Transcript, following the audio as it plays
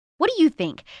What do you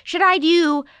think? Should I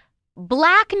do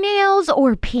black nails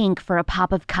or pink for a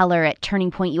pop of color at Turning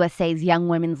Point USA's Young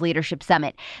Women's Leadership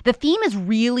Summit? The theme is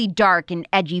really dark and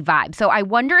edgy vibe, so I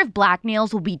wonder if black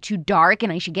nails will be too dark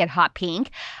and I should get hot pink.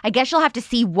 I guess you'll have to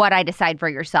see what I decide for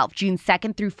yourself June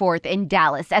 2nd through 4th in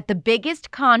Dallas at the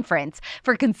biggest conference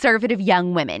for conservative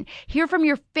young women. Hear from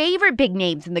your favorite big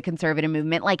names in the conservative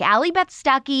movement like Allie Beth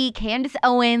Stuckey, Candace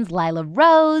Owens, Lila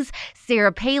Rose,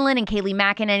 Sarah Palin, and Kayleigh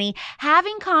McEnany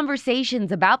having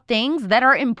conversations about things that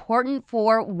are important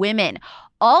for women.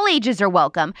 All ages are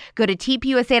welcome. Go to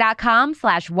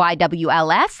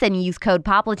tpusa.com/YWLS and use code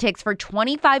POPLITICS for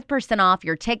 25% off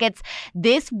your tickets.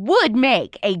 This would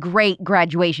make a great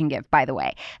graduation gift, by the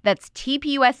way. That's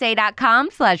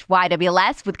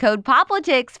tpusa.com/YWLS with code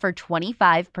POPLITICS for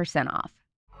 25% off.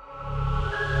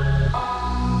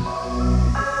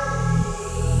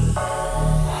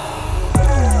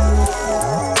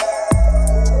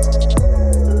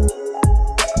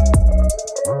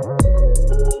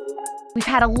 We've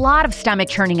had a lot of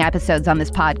stomach-churning episodes on this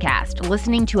podcast,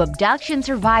 listening to abduction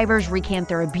survivors recant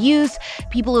their abuse,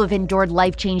 people who have endured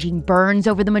life-changing burns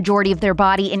over the majority of their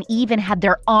body, and even had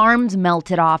their arms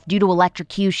melted off due to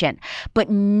electrocution. But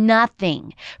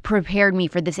nothing prepared me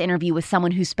for this interview with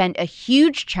someone who spent a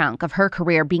huge chunk of her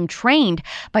career being trained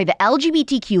by the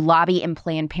LGBTQ lobby and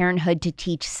Planned Parenthood to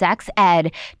teach sex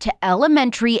ed to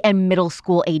elementary and middle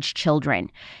school-age children.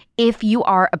 If you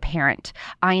are a parent,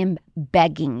 I am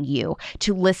begging you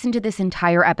to listen to this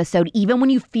entire episode, even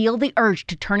when you feel the urge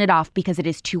to turn it off because it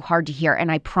is too hard to hear.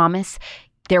 And I promise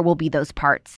there will be those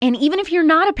parts. And even if you're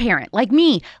not a parent like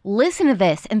me, listen to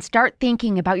this and start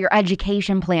thinking about your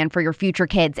education plan for your future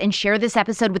kids and share this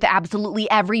episode with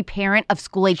absolutely every parent of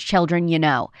school-age children you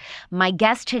know. My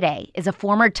guest today is a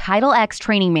former Title X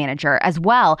training manager as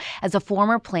well as a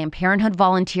former Planned Parenthood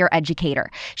volunteer educator.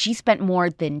 She spent more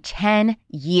than 10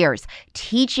 years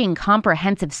teaching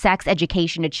comprehensive sex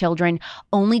education to children,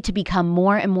 only to become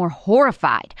more and more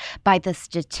horrified by the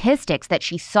statistics that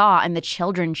she saw and the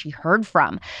children she heard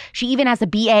from. She even has a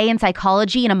BA in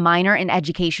psychology and a minor in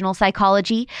educational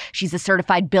psychology. She's a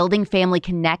certified building family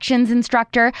connections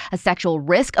instructor, a sexual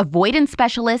risk avoidance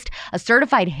specialist, a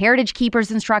certified heritage keepers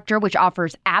instructor, which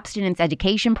offers abstinence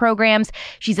education programs.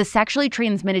 She's a sexually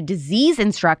transmitted disease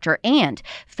instructor and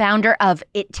founder of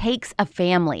It Takes a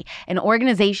Family, an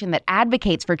organization that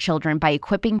advocates for children by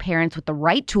equipping parents with the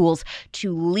right tools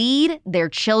to lead their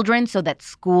children so that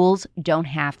schools don't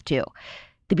have to.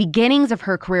 The beginnings of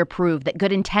her career prove that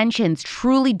good intentions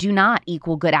truly do not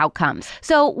equal good outcomes.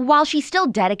 So while she still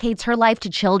dedicates her life to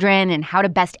children and how to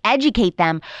best educate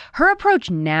them, her approach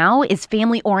now is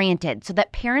family-oriented so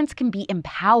that parents can be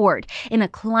empowered in a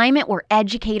climate where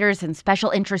educators and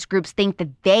special interest groups think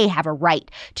that they have a right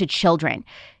to children.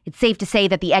 It's safe to say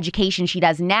that the education she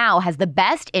does now has the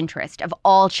best interest of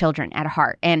all children at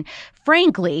heart. And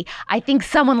frankly, I think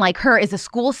someone like her is a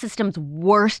school system's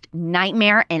worst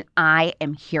nightmare, and I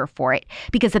am here for it.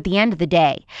 Because at the end of the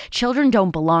day, children don't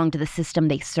belong to the system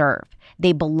they serve.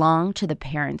 They belong to the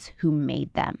parents who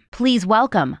made them. Please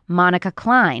welcome Monica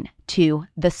Cline to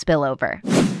The Spillover.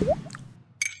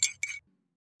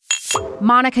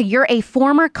 Monica, you're a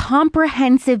former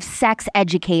comprehensive sex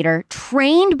educator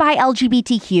trained by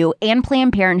LGBTQ and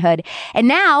Planned Parenthood, and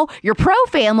now you're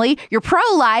pro-family, you're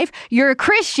pro-life, you're a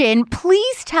Christian.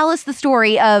 Please tell us the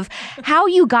story of how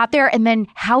you got there and then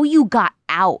how you got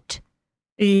out.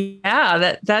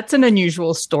 Yeah, that's an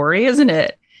unusual story, isn't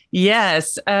it?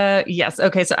 Yes. Yes.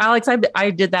 Okay. So Alex,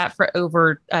 I did that for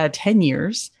over 10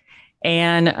 years.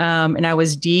 And I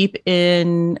was deep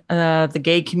in the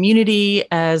gay community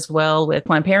as well with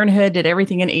Planned Parenthood, did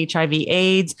everything in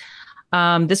HIV/AIDS.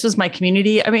 This was my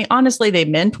community. I mean, honestly, they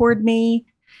mentored me.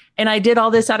 And I did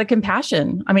all this out of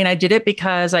compassion. I mean, I did it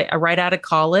because I right out of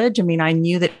college, I mean, I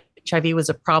knew that HIV was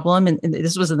a problem, and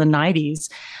this was in the 90s.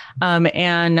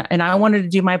 And I wanted to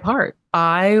do my part.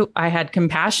 I had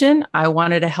compassion. I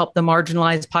wanted to help the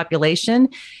marginalized population.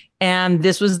 And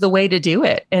this was the way to do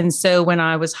it. And so when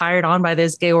I was hired on by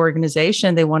this gay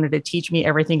organization, they wanted to teach me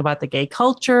everything about the gay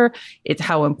culture. It's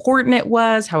how important it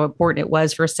was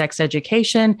for sex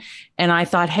education. And I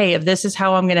thought, hey, if this is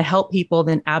how I'm going to help people,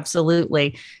 then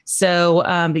absolutely. So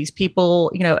these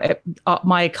people,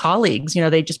 my colleagues,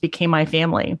 they just became my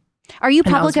family. Are you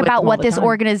public about what this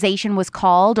organization was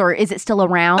called, or is it still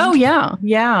around? Oh, yeah.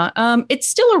 Yeah. It's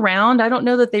still around. I don't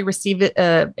know that they receive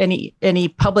any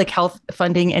public health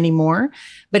funding anymore,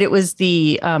 but it was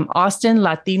the Austin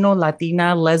Latino,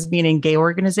 Latina, Lesbian, and Gay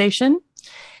Organization.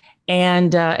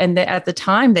 At the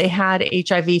time, they had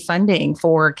HIV funding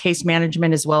for case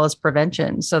management as well as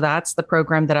prevention. So that's the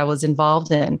program that I was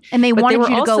involved in. And they But wanted were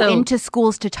you to go also into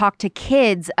schools to talk to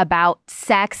kids about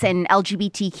sex and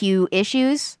LGBTQ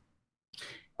issues.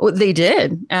 Well, they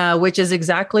did, which is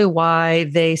exactly why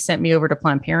they sent me over to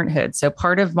Planned Parenthood. So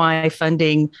part of my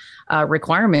funding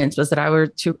requirements was that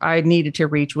I needed to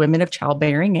reach women of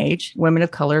childbearing age, women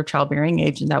of color of childbearing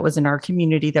age, and that was in our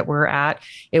community that we're at.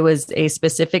 It was a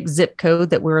specific zip code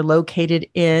that we were located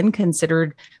in,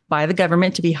 considered by the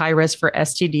government to be high risk for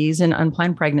STDs and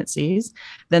unplanned pregnancies.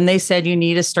 Then they said you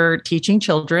need to start teaching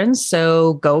children.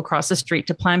 So go across the street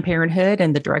to Planned Parenthood,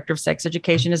 and the director of sex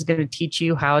education is going to teach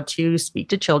you how to speak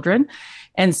to children.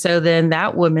 And so then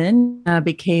that woman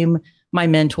became my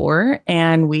mentor,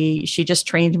 and she just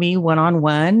trained me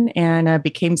one-on-one and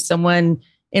became someone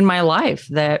in my life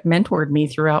that mentored me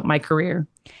throughout my career.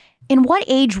 In what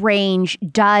age range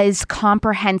does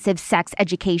comprehensive sex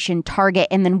education target?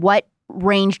 And then what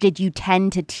range did you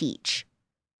tend to teach?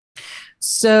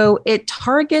 So it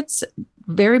targets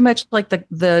very much like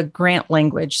the grant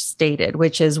language stated,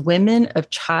 which is women of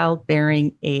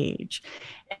childbearing age.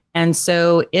 And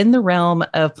so in the realm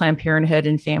of Planned Parenthood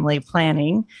and family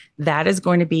planning, that is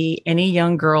going to be any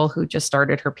young girl who just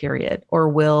started her period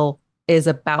or is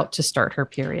about to start her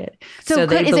period. So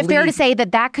is it fair to say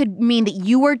that could mean that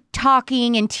you were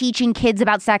talking and teaching kids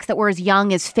about sex that were as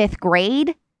young as 5th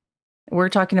grade? We're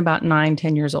talking about 9,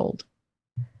 10 years old.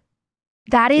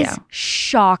 That is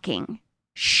shocking.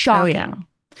 Shocking. Oh, yeah.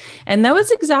 And that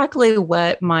was exactly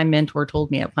what my mentor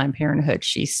told me at Planned Parenthood.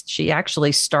 She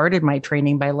actually started my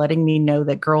training by letting me know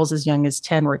that girls as young as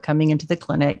 10 were coming into the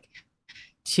clinic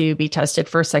to be tested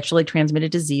for sexually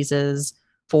transmitted diseases,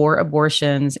 for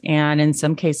abortions, and in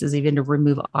some cases, even to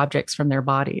remove objects from their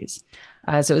bodies.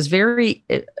 So it was very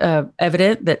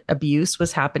evident that abuse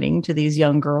was happening to these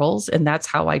young girls. And that's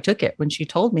how I took it. When she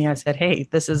told me, I said, hey,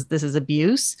 this is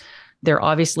abuse. They're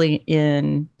obviously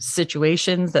in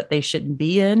situations that they shouldn't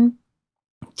be in.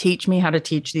 Teach me how to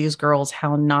teach these girls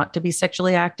how not to be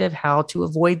sexually active, how to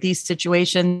avoid these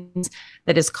situations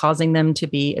that is causing them to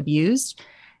be abused.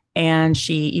 And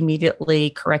she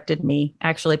immediately corrected me,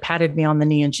 actually patted me on the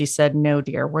knee. And she said, no,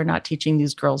 dear, we're not teaching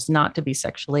these girls not to be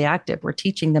sexually active. We're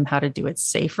teaching them how to do it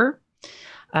safer.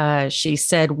 She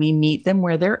said, we meet them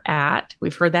where they're at.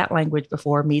 We've heard that language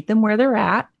before, meet them where they're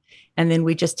at. And then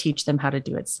we just teach them how to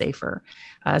do it safer.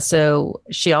 So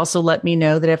she also let me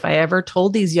know that if I ever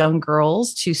told these young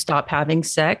girls to stop having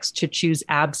sex, to choose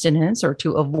abstinence, or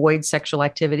to avoid sexual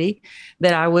activity,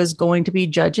 that I was going to be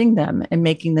judging them and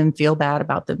making them feel bad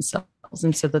about themselves.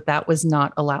 And so that was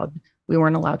not allowed. We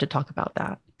weren't allowed to talk about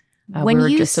that. We were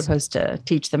just supposed to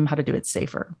teach them how to do it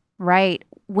safer. Right.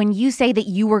 When you say that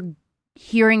you were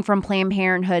hearing from Planned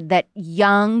Parenthood that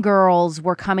young girls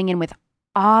were coming in with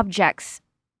objects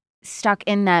stuck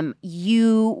in them,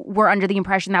 you were under the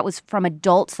impression that was from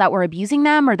adults that were abusing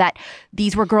them, or that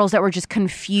these were girls that were just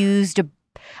confused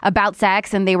about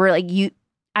sex and they were like,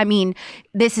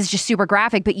 this is just super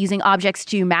graphic, but using objects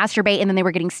to masturbate, and then they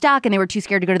were getting stuck and they were too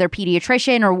scared to go to their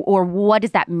pediatrician, or what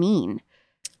does that mean?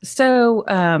 So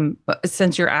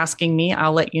since you're asking me,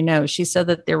 I'll let you know. She said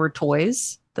that there were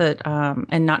toys that,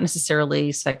 and not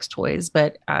necessarily sex toys,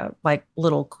 but like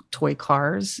little toy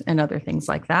cars and other things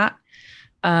like that.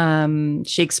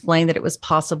 She explained that it was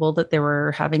possible that they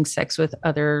were having sex with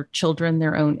other children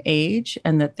their own age,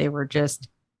 and that they were just,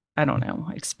 I don't know,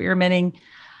 experimenting.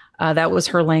 That was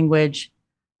her language.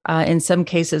 In some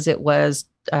cases, it was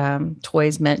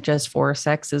toys meant just for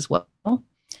sex as well.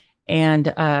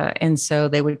 And so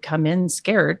they would come in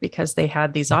scared because they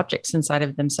had these objects inside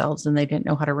of themselves and they didn't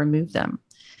know how to remove them.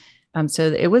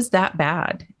 So it was that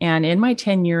bad. And in my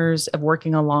 10 years of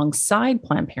working alongside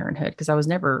Planned Parenthood, because I was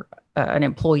never an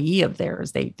employee of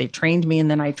theirs, they trained me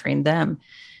and then I trained them.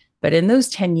 But in those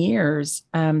 10 years,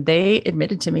 they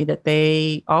admitted to me that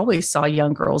they always saw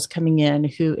young girls coming in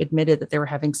who admitted that they were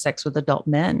having sex with adult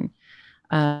men.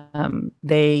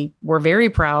 They were very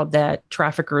proud that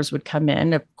traffickers would come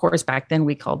in. Of course, back then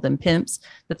we called them pimps,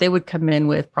 that they would come in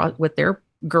with their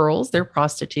girls, their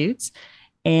prostitutes,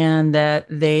 and that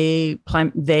they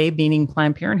meaning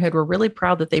Planned Parenthood, were really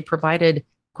proud that they provided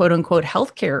quote unquote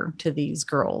healthcare to these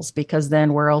girls, because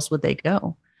then where else would they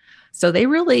go? So they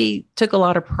really took a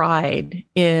lot of pride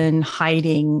in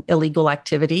hiding illegal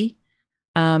activity.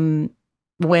 When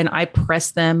I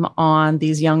pressed them on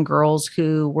these young girls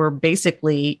who were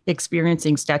basically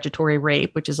experiencing statutory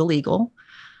rape, which is illegal.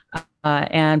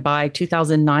 And by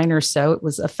 2009 or so, it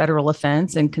was a federal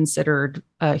offense and considered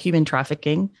human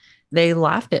trafficking. They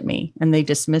laughed at me and they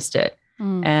dismissed it.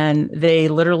 And they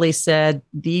literally said,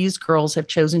 these girls have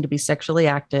chosen to be sexually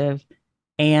active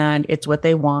and it's what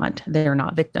they want. They're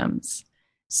not victims.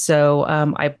 So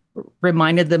I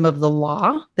reminded them of the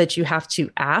law that you have to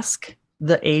ask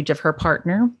the age of her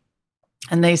partner.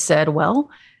 And they said, well,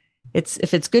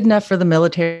 if it's good enough for the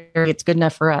military, it's good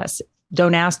enough for us.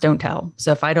 Don't ask, don't tell.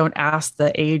 So if I don't ask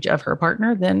the age of her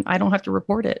partner, then I don't have to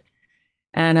report it.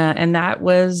 And that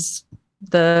was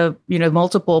the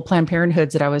multiple Planned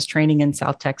Parenthoods that I was training in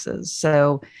South Texas.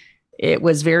 So it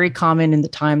was very common in the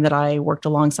time that I worked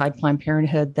alongside Planned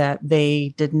Parenthood that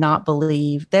they did not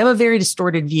believe. They have a very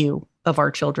distorted view of our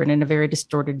children and a very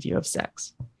distorted view of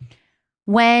sex.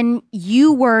 When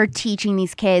you were teaching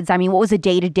these kids, I mean, what was a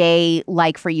day-to-day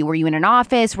like for you? Were you in an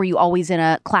office? Were you always in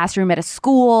a classroom at a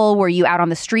school? Were you out on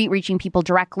the street reaching people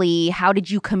directly? How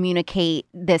did you communicate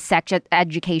this sex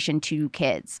education to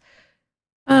kids?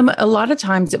 A lot of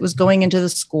times it was going into the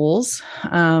schools,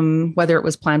 whether it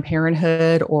was Planned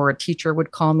Parenthood or a teacher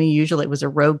would call me. Usually it was a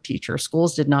rogue teacher.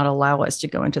 Schools did not allow us to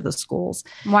go into the schools.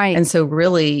 Right. And so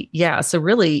really,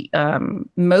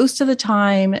 most of the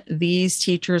time, these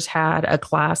teachers had a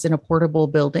class in a portable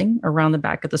building around the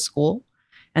back of the school.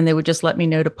 And they would just let me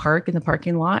know to park in the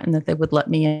parking lot and that they would let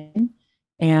me in.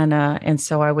 And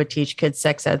so I would teach kids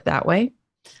sex ed that way.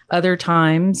 Other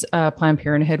times, Planned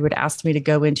Parenthood would ask me to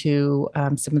go into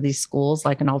some of these schools,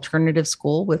 like an alternative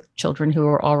school with children who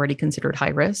are already considered high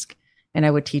risk, and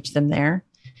I would teach them there.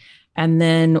 And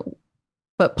then,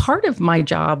 but part of my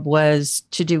job was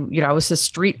to do, I was a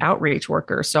street outreach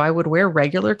worker. So I would wear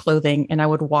regular clothing and I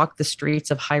would walk the streets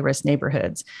of high risk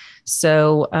neighborhoods.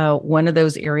 So one of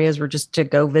those areas were just to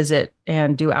go visit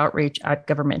and do outreach at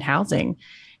government housing.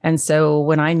 And so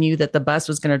when I knew that the bus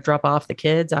was going to drop off the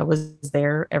kids, I was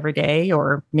there every day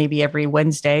or maybe every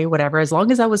Wednesday, whatever, as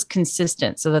long as I was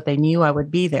consistent so that they knew I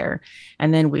would be there.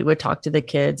 And then we would talk to the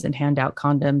kids and hand out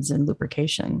condoms and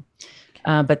lubrication.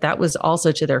 But that was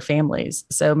also to their families.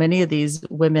 So many of these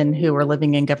women who were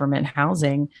living in government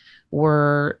housing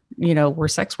were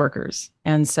sex workers.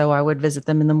 And so I would visit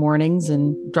them in the mornings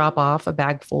and drop off a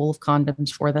bag full of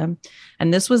condoms for them.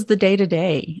 And this was the day to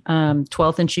day.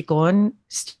 12th and Chicon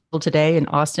still today in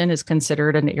Austin is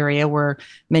considered an area where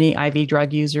many IV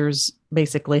drug users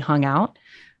basically hung out.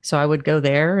 So I would go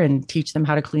there and teach them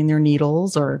how to clean their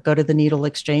needles or go to the needle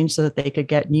exchange so that they could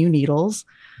get new needles.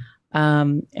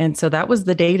 And so that was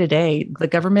the day to day. The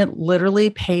government literally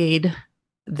pay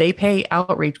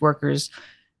outreach workers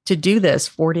to do this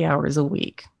 40 hours a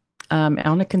week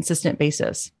on a consistent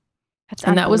basis.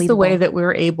 And that was the way that we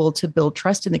were able to build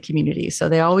trust in the community. So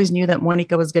they always knew that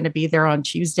Monica was going to be there on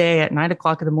Tuesday at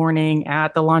 9:00 in the morning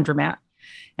at the laundromat.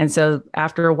 And so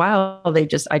after a while, I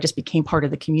just became part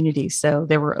of the community. So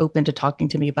they were open to talking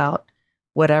to me about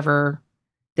whatever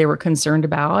they were concerned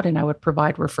about. And I would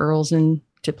provide referrals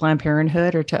to Planned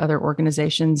Parenthood or to other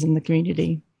organizations in the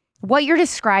community. What you're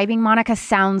describing, Monica,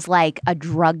 sounds like a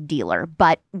drug dealer,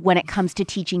 but when it comes to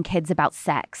teaching kids about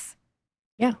sex.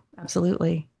 Yeah,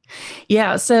 absolutely.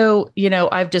 Yeah. So,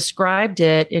 I've described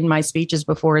it in my speeches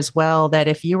before as well, that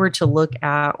if you were to look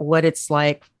at what it's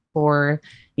like for,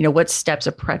 what steps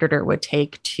a predator would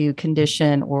take to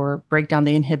condition or break down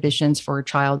the inhibitions for a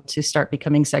child to start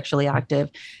becoming sexually active,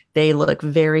 they look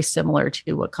very similar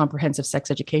to what comprehensive sex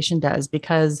education does.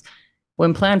 Because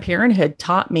when Planned Parenthood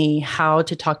taught me how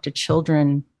to talk to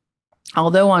children,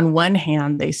 although on one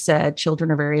hand, they said children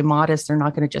are very modest, they're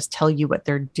not going to just tell you what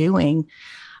they're doing.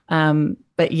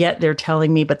 But yet they're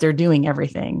telling me, but they're doing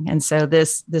everything. And so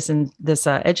this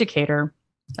educator,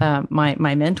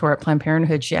 my mentor at Planned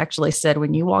Parenthood, she actually said,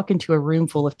 when you walk into a room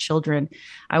full of children,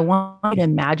 I want you to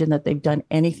imagine that they've done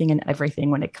anything and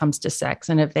everything when it comes to sex.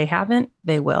 And if they haven't,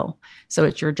 they will. So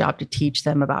it's your job to teach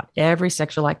them about every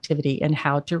sexual activity and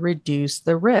how to reduce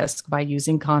the risk by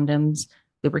using condoms,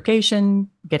 lubrication,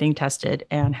 getting tested,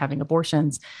 and having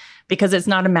abortions, because it's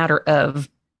not a matter of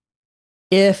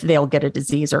if they'll get a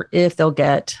disease or if they'll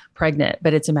get pregnant,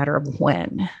 but it's a matter of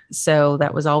when. So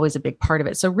that was always a big part of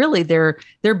it. So really they're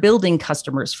building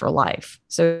customers for life.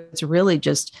 So it's really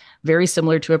just very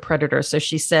similar to a predator. So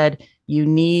she said, you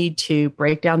need to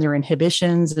break down their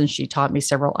inhibitions. And she taught me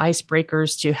several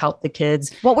icebreakers to help the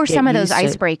kids. What were some of those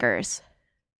icebreakers?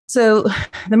 So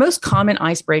the most common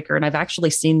icebreaker, and I've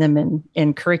actually seen them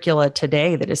in curricula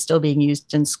today that is still being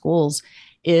used in schools,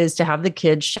 is to have the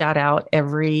kids shout out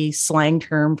every slang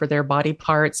term for their body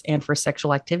parts and for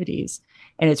sexual activities.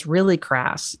 And it's really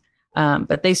crass.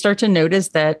 But they start to notice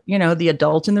that, the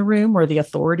adult in the room or the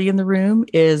authority in the room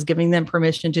is giving them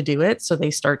permission to do it. So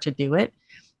they start to do it.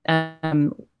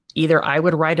 Either I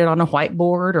would write it on a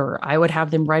whiteboard or I would have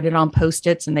them write it on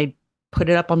Post-its and they put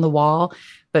it up on the wall.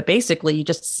 But basically, you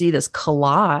just see this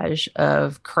collage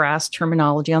of crass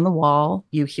terminology on the wall.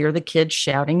 You hear the kids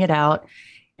shouting it out.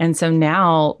 And so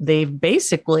now they've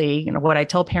basically, what I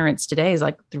tell parents today is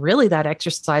like, really, that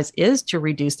exercise is to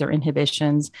reduce their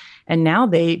inhibitions. And now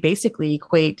they basically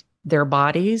equate their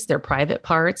bodies, their private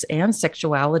parts, and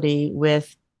sexuality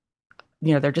with,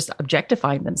 they're just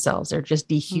objectifying themselves. They're just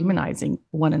dehumanizing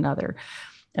one another.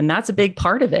 And that's a big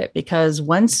part of it, because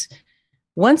once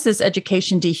this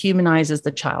education dehumanizes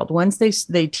the child, once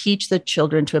they teach the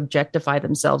children to objectify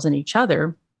themselves and each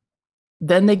other,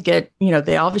 then they get,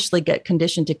 they obviously get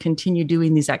conditioned to continue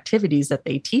doing these activities that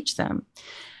they teach them.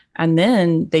 And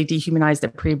then they dehumanize the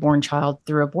preborn child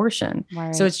through abortion.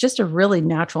 Right. So it's just a really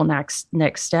natural next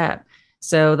step.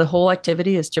 So the whole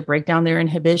activity is to break down their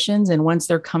inhibitions. And once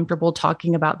they're comfortable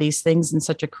talking about these things in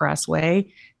such a crass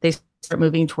way, they start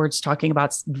moving towards talking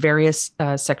about various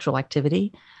sexual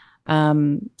activity.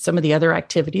 Some of the other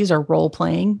activities are role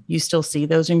playing. You still see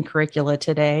those in curricula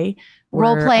today.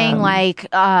 Role playing,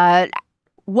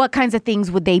 what kinds of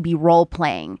things would they be role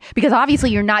playing? Because obviously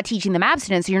you're not teaching them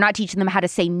abstinence. So you're not teaching them how to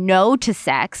say no to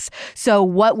sex. So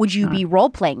what would you be role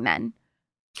playing then?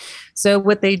 So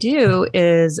what they do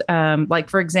is,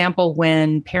 for example,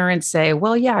 when parents say,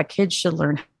 well, yeah, kids should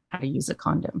learn how to use a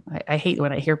condom. I hate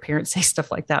when I hear parents say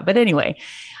stuff like that. But anyway,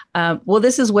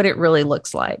 this is what it really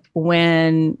looks like.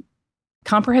 When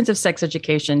comprehensive sex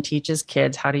education teaches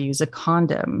kids how to use a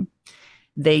condom,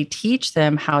 they teach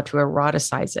them how to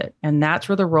eroticize it. And that's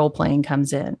where the role playing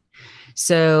comes in.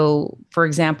 So, for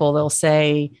example, they'll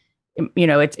say,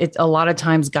 it's a lot of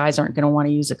times guys aren't going to want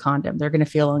to use a condom. They're going to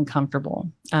feel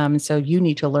uncomfortable. So you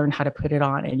need to learn how to put it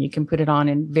on, and you can put it on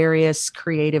in various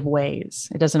creative ways.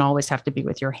 It doesn't always have to be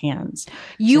with your hands.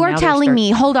 You are telling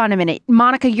me, hold on a minute,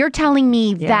 Monica, you're telling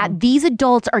me that these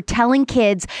adults are telling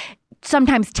kids,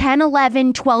 sometimes 10,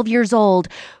 11, 12 years old,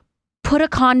 put a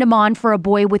condom on for a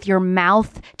boy with your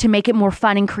mouth to make it more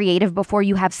fun and creative before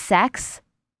you have sex?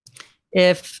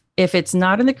 If it's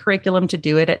not in the curriculum to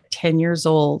do it at 10 years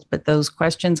old, but those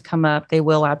questions come up, they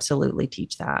will absolutely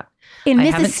teach that. And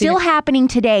this is still happening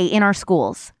today in our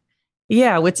schools.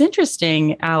 Yeah. What's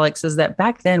interesting, Alex, is that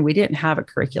back then we didn't have a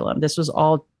curriculum. This was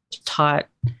all taught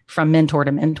from mentor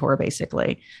to mentor,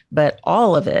 basically. But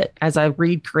all of it, as I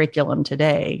read curriculum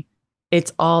today,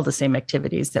 it's all the same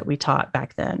activities that we taught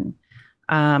back then.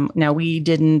 Now we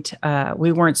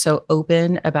weren't so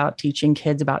open about teaching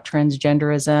kids about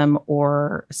transgenderism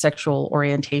or sexual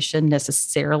orientation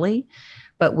necessarily,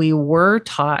 but we were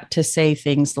taught to say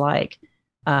things like,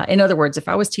 in other words, if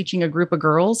I was teaching a group of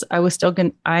girls, I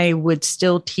would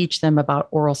still teach them about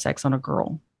oral sex on a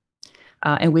girl.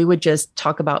 And we would just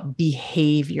talk about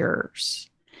behaviors,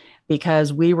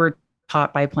 because we were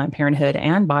taught by Planned Parenthood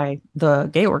and by the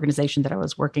gay organization that I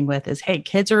was working with is, hey,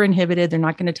 kids are inhibited. They're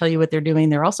not going to tell you what they're doing.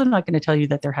 They're also not going to tell you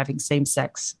that they're having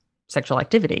same-sex sexual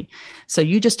activity. So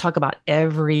you just talk about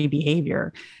every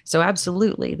behavior. So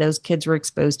absolutely, those kids were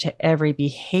exposed to every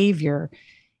behavior.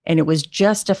 And it was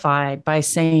justified by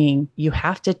saying you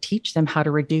have to teach them how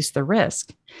to reduce the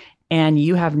risk. And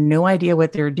you have no idea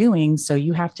what they're doing. So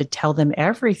you have to tell them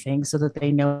everything so that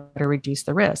they know how to reduce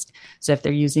the risk. So if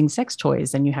they're using sex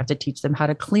toys, then you have to teach them how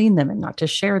to clean them and not to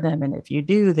share them. And if you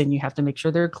do, then you have to make sure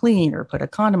they're clean or put a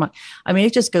condom on. I mean,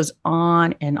 it just goes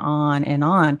on and on and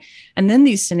on. And then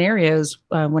these scenarios,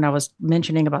 when I was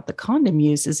mentioning about the condom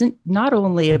use, isn't not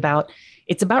only about,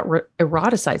 it's about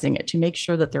eroticizing it to make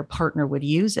sure that their partner would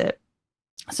use it.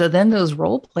 So then those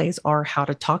role plays are how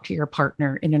to talk to your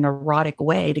partner in an erotic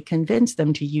way to convince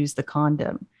them to use the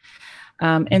condom.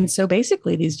 And so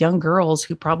basically these young girls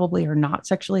who probably are not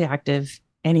sexually active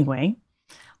anyway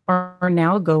are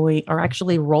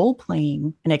actually role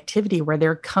playing an activity where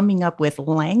they're coming up with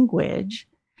language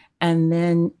and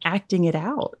then acting it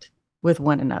out with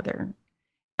one another.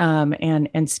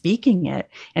 And speaking it.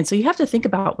 And so you have to think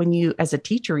about when you, as a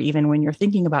teacher, even when you're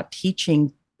thinking about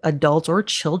teaching adults or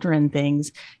children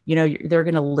things, they're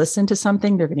going to listen to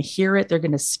something, they're going to hear it, they're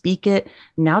going to speak it.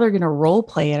 Now they're going to role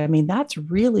play it. I mean, that's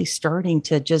really starting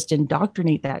to just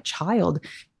indoctrinate that child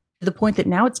to the point that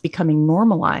now it's becoming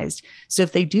normalized. So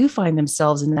if they do find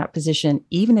themselves in that position,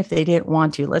 even if they didn't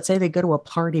want to, let's say they go to a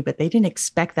party, but they didn't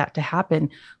expect that to happen.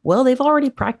 Well, they've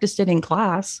already practiced it in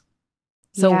class.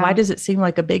 So why does it seem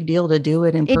like a big deal to do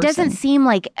it in person? It doesn't seem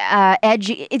like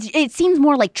it seems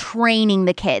more like training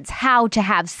the kids how to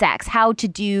have sex, how to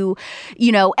do,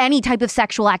 any type of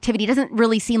sexual activity. It doesn't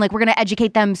really seem like we're going to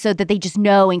educate them so that they just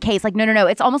know in case. Like, no.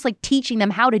 It's almost like teaching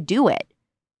them how to do it.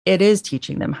 It is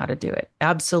teaching them how to do it.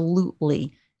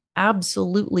 Absolutely.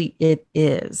 Absolutely, it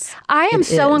is. I am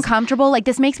so uncomfortable. Like,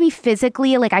 this makes me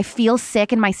physically, I feel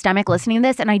sick in my stomach listening to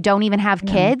this, and I don't even have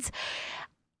kids.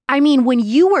 I mean, when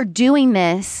you were doing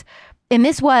this, and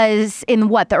this was in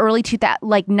what, the early 2000s,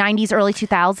 like 90s, early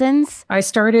 2000s? I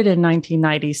started in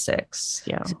 1996.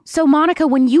 Yeah. So Monica,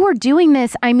 when you were doing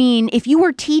this, I mean, if you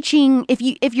were teaching,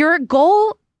 if your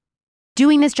goal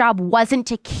doing this job wasn't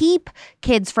to keep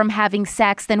kids from having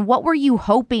sex, then what were you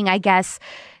hoping, I guess,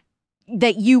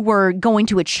 that you were going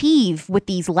to achieve with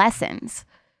these lessons?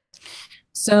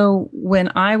 So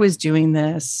when I was doing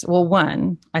this, well,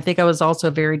 one, I think I was also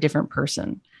a very different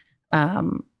person.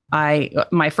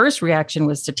 My first reaction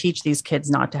was to teach these kids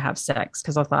not to have sex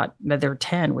because I thought that they're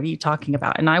 10. What are you talking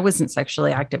about? And I wasn't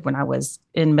sexually active when I was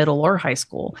in middle or high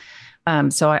school.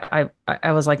 So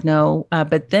I was like, no.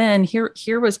 But then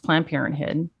here was Planned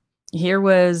Parenthood. Here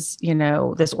was,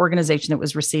 this organization that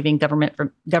was receiving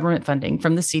government funding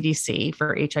from the CDC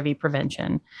for HIV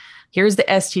prevention. Here's the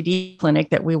STD clinic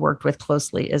that we worked with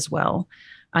closely as well.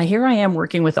 Here I am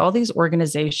working with all these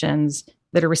organizations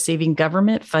that are receiving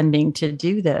government funding to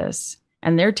do this.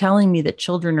 And they're telling me that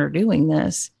children are doing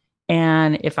this.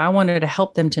 And if I wanted to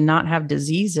help them to not have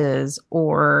diseases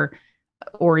or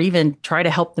even try to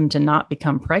help them to not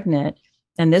become pregnant,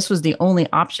 and this was the only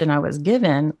option I was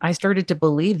given, I started to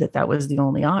believe that that was the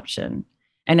only option.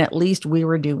 And at least we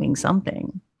were doing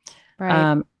something.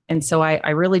 Right. And so I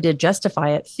really did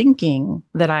justify it thinking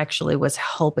that I actually was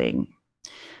helping.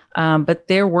 But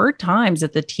there were times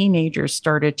that the teenagers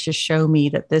started to show me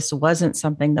that this wasn't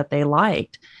something that they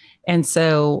liked. And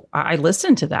so I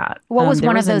listened to that. What was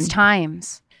one of those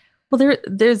times? Well,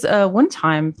 there's one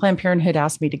time Planned Parenthood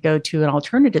asked me to go to an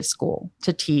alternative school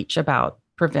to teach about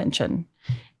prevention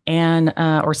and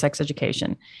or sex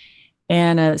education.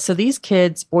 And so these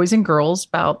kids, boys and girls,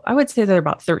 I would say they're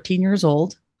about 13 years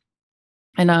old.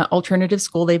 In an alternative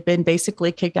school, they've been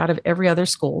basically kicked out of every other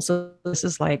school. So this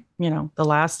is like, the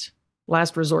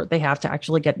last resort they have to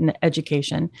actually get an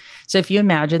education. So if you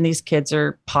imagine these kids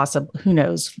are who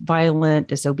knows, violent,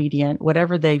 disobedient,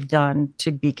 whatever they've done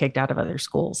to be kicked out of other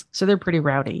schools. So they're pretty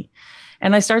rowdy.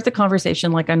 And I start the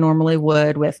conversation like I normally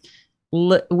would with,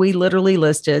 we literally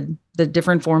listed the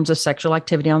different forms of sexual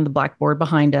activity on the blackboard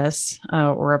behind us,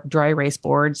 or a dry erase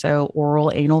board. So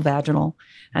oral, anal, vaginal.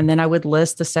 And then I would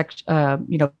list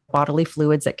the bodily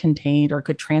fluids that contained or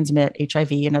could transmit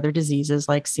HIV and other diseases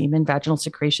like semen, vaginal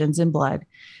secretions, and blood.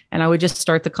 And I would just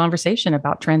start the conversation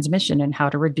about transmission and how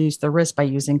to reduce the risk by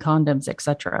using condoms,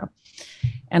 etc.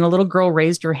 And a little girl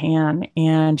raised her hand,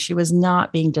 and she was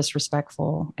not being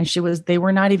disrespectful, and they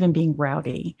were not even being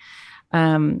rowdy.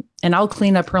 And I'll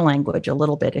clean up her language a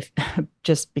little bit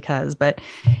just because, but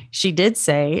she did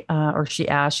say, or she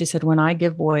asked, she said, when I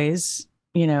give boys,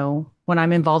 when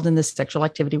I'm involved in this sexual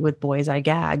activity with boys, I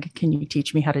gag. Can you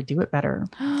teach me how to do it better?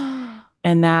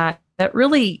 And that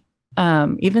really,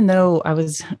 even though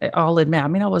I'll admit,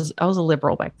 I was a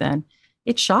liberal back then.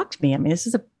 It shocked me. This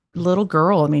is a little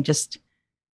girl. Just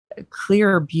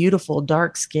clear, beautiful,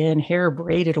 dark skin, hair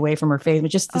braided away from her face.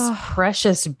 Just this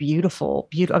precious, beautiful.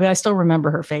 I still remember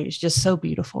her face, just so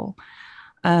beautiful.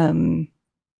 And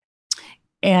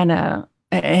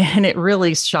it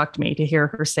really shocked me to hear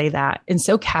her say that, and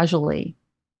so casually,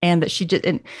 and that she did.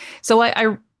 And so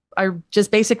I just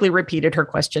basically repeated her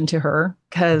question to her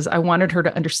because I wanted her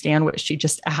to understand what she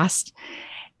just asked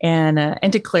and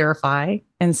to clarify.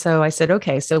 And so I said,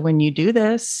 okay, so when you do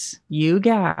this, you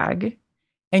gag.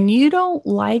 And you don't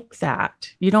like that.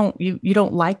 You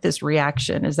don't like this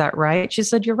reaction. Is that right? She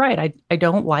said, you're right. I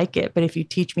don't like it. But if you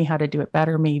teach me how to do it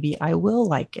better, maybe I will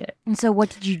like it. And so what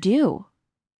did you do?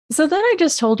 So then I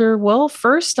just told her, well,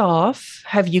 first off,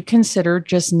 have you considered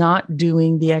just not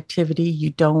doing the activity you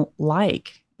don't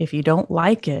like? If you don't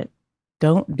like it,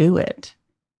 don't do it.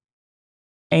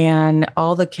 And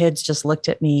all the kids just looked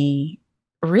at me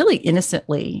really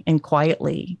innocently and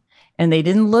quietly. And they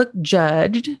didn't look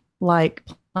judged like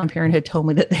Planned Parenthood told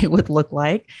me that they would look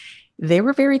like. They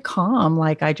were very calm.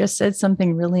 Like I just said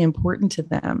something really important to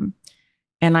them.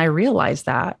 And I realized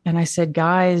that. And I said,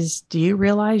 guys, do you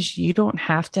realize you don't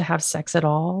have to have sex at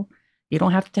all? You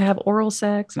don't have to have oral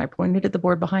sex. And I pointed at the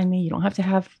board behind me. You don't have to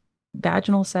have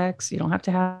vaginal sex. You don't have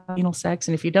to have anal sex.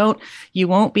 And if you don't, you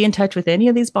won't be in touch with any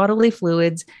of these bodily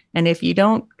fluids. And if you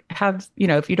don't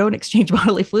if you don't exchange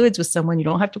bodily fluids with someone, you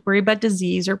don't have to worry about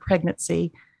disease or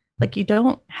pregnancy. Like, you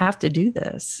don't have to do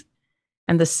this.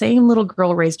 And the same little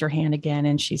girl raised her hand again.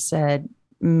 And she said,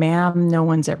 ma'am, no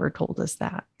one's ever told us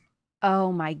that.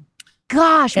 Oh my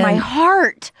gosh, my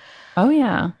heart. Oh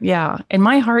yeah. Yeah. And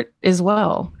my heart as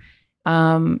well.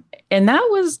 And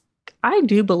I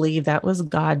do believe that was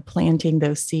God planting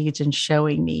those seeds and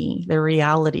showing me the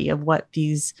reality of what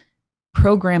these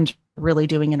programs are really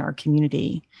doing in our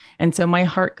community. And so my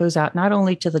heart goes out not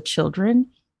only to the children,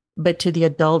 but to the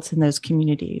adults in those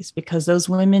communities, because those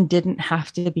women didn't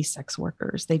have to be sex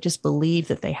workers. They just believe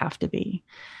that they have to be.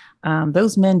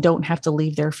 Those men don't have to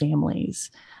leave their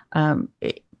families.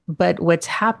 But what's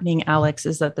happening, Alex,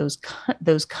 is that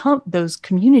those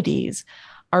communities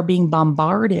are being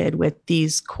bombarded with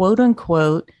these quote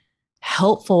unquote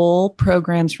helpful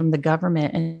programs from the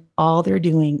government, and all they're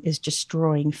doing is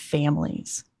destroying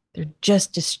families. They're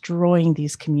just destroying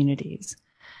these communities.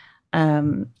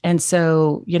 And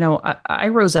so, I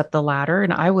rose up the ladder,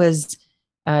 and I was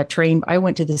trained. I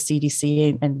went to the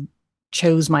CDC and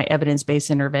chose my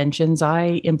evidence-based interventions.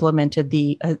 I implemented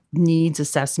the needs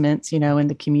assessments, in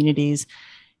the communities.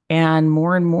 And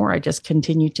more, I just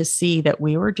continued to see that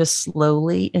we were just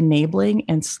slowly enabling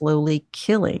and slowly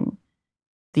killing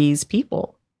these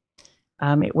people.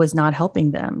 It was not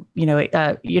helping them.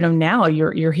 Now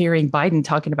you're hearing Biden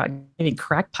talking about giving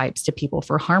crack pipes to people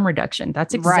for harm reduction.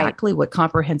 That's exactly what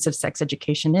comprehensive sex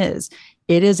education is.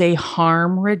 It is a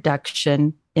harm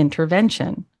reduction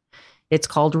intervention. It's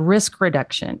called risk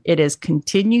reduction. It is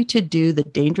continue to do the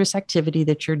dangerous activity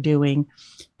that you're doing,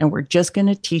 and we're just going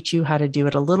to teach you how to do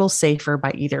it a little safer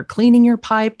by either cleaning your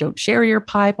pipe, don't share your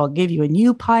pipe, I'll give you a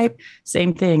new pipe,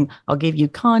 same thing, I'll give you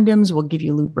condoms, we'll give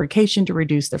you lubrication to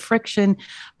reduce the friction.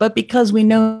 But because we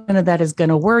know none of that is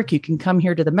going to work, you can come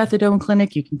here to the methadone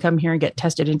clinic, you can come here and get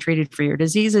tested and treated for your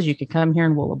diseases, you can come here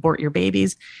and we'll abort your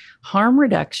babies. Harm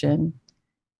reduction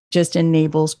just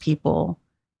enables people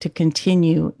to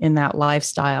continue in that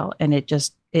lifestyle, and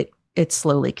it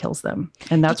slowly kills them.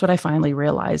 And that's what I finally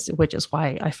realized, which is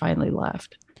why I finally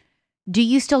left. Do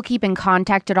you still keep in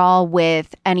contact at all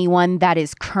with anyone that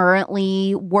is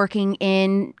currently working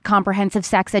in comprehensive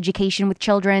sex education with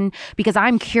children? Because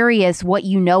I'm curious what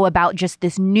you know about just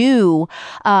this new,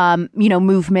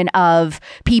 movement of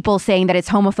people saying that it's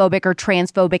homophobic or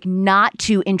transphobic not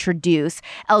to introduce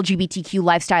LGBTQ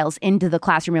lifestyles into the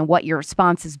classroom, and what your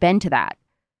response has been to that.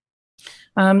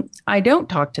 I don't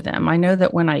talk to them. I know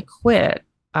that when I quit,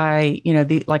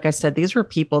 like I said, these were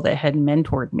people that had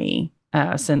mentored me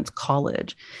since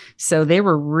college. So they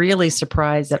were really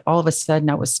surprised that all of a sudden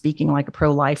I was speaking like a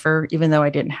pro-lifer, even though I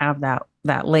didn't have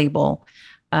that label.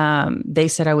 They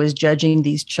said I was judging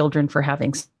these children for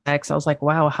having sex. I was like,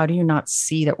 wow, how do you not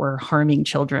see that we're harming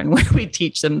children when we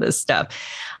teach them this stuff?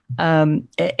 And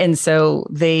so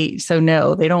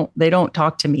no, they don't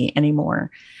talk to me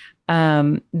anymore.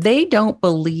 They don't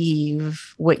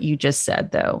believe what you just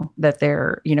said, though, that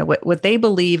they're, what they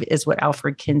believe is what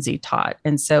Alfred Kinsey taught.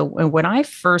 And so when I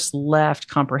first left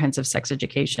comprehensive sex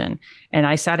education and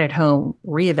I sat at home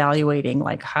reevaluating,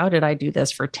 like, how did I do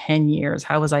this for 10 years?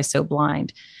 How was I so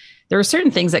blind? There are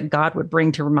certain things that God would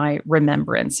bring to my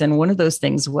remembrance. And one of those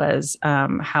things was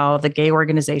how the gay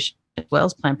organization, as well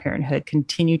as Planned Parenthood,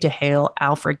 continued to hail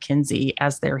Alfred Kinsey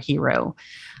as their hero.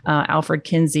 Alfred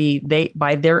Kinsey,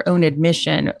 by their own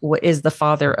admission, is the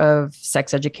father of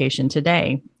sex education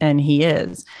today, and he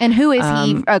is. And who is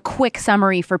he? A quick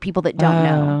summary for people that don't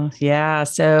know. Yeah,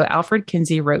 so Alfred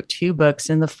Kinsey wrote 2 books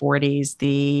in the 40s,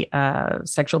 The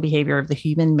Sexual Behavior of the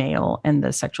Human Male and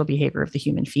The Sexual Behavior of the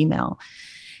Human Female.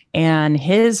 And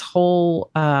his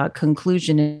whole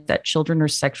conclusion is that children are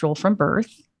sexual from birth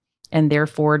and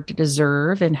therefore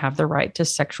deserve and have the right to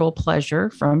sexual pleasure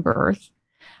from birth.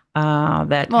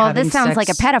 This sounds like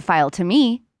a pedophile to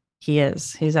me. He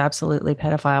is. He's absolutely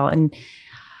pedophile. And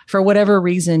for whatever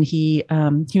reason, he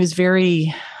was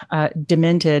very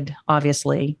demented,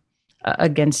 obviously,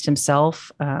 against himself.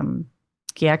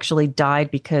 He actually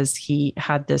died because he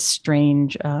had this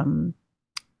strange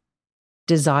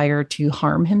desire to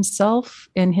harm himself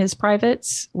in his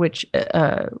privates, which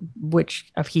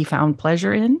he found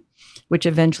pleasure in, which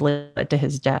eventually led to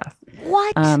his death.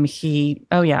 What? He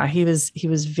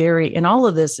was very, and all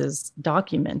of this is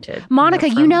documented. Monica,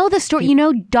 the story,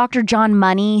 Dr. John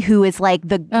Money, who is like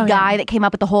the guy that came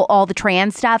up with all the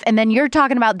trans stuff. And then you're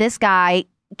talking about this guy,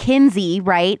 Kinsey,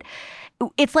 right?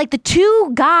 It's like the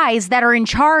 2 guys that are in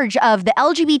charge of the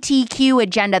LGBTQ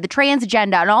agenda, the trans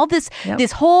agenda, and all this,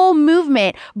 this whole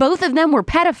movement. Both of them were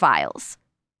pedophiles.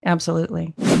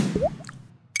 Absolutely.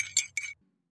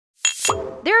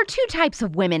 There are 2 types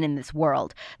of women in this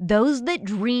world. Those that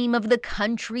dream of the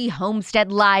country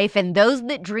homestead life and those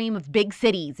that dream of big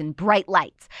cities and bright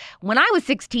lights. When I was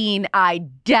 16, I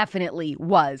definitely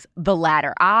was the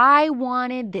latter. I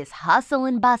wanted this hustle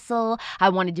and bustle. I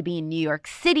wanted to be in New York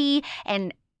City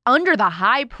and under the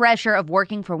high pressure of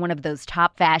working for one of those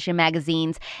top fashion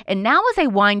magazines. And now as I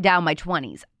wind down my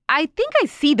 20s, I think I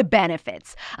see the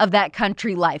benefits of that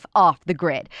country life off the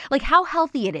grid, like how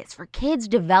healthy it is for kids'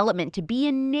 development to be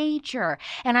in nature.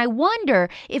 And I wonder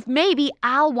if maybe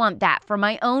I'll want that for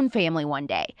my own family one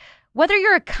day. Whether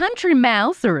you're a country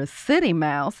mouse or a city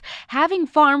mouse, having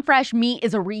farm fresh meat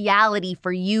is a reality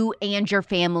for you and your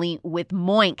family with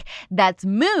Moink. That's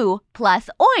moo plus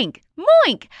oink.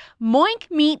 Moink! Moink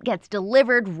meat gets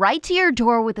delivered right to your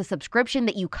door with a subscription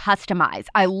that you customize.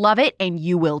 I love it, and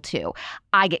you will too.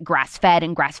 I get grass-fed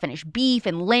and grass-finished beef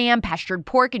and lamb, pastured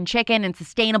pork and chicken, and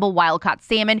sustainable wild-caught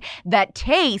salmon that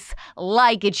tastes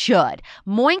like it should.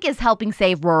 Moink is helping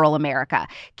save rural America.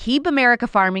 Keep America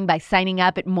farming by signing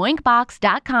up at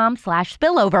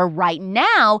moinkbox.com/spillover right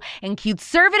now, and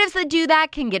conservatives that do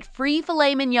that can get free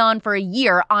filet mignon for a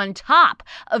year on top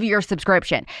of your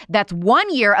subscription. That's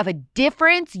 1 year of a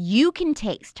difference you can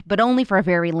taste, but only for a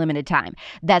very limited time.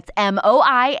 That's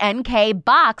MOINK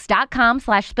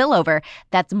box.com/spillover.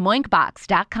 That's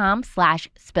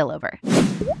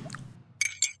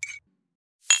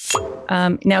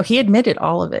moinkbox.com/spillover. Now, he admitted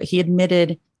all of it. He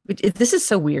admitted, this is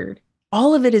so weird.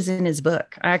 All of it is in his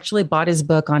book. I actually bought his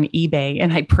book on eBay,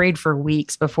 and I prayed for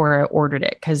weeks before I ordered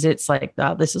it because it's like,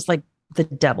 oh, this is like the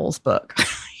devil's book,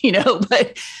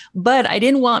 but I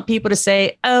didn't want people to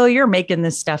say, oh, you're making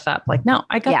this stuff up. Like, no,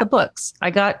 I got the books.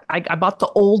 I bought the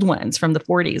old ones from the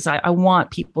 40s. I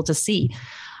want people to see.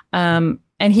 And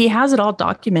he has it all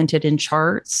documented in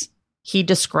charts. He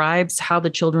describes how the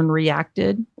children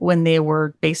reacted when they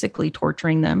were basically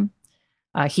torturing them.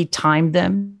 He timed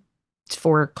them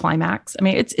for climax. I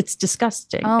mean, it's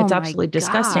disgusting. Oh, it's absolutely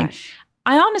disgusting. Gosh.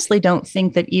 I honestly don't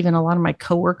think that even a lot of my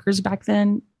coworkers back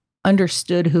then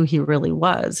understood who he really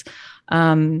was.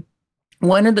 One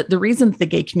of the reasons the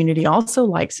gay community also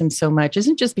likes him so much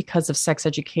isn't just because of sex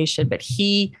education, but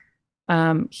he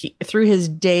through his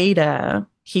data,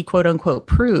 he quote unquote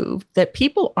proved that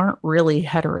people aren't really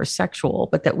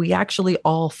heterosexual, but that we actually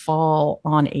all fall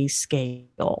on a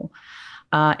scale.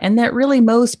 And that really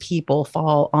most people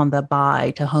fall on the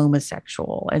bi to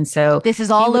homosexual. And so this is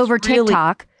all over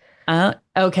TikTok.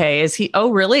 Okay. Is he?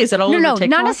 Oh, really? Is it all over TikTok?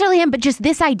 Not necessarily him, but just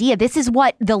this idea. This is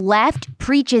what the left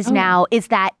preaches now, is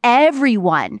that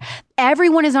everyone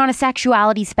is on a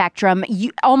sexuality spectrum.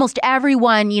 Almost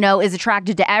everyone, is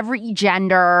attracted to every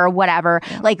gender or whatever.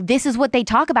 Yeah. Like, this is what they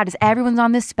talk about, is everyone's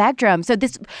on this spectrum. So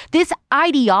this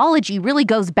ideology really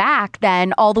goes back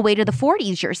then all the way to the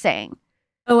 40s, you're saying.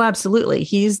 Oh, absolutely.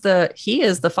 He is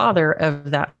the father of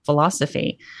that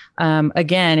philosophy.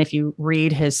 Again, if you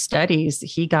read his studies,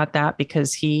 he got that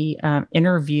because he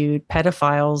interviewed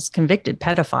convicted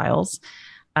pedophiles,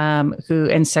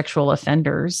 and sexual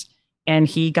offenders, and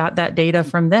he got that data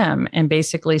from them and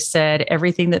basically said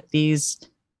everything that these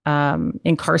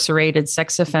incarcerated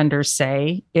sex offenders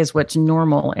say is what's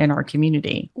normal in our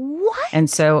community. What? And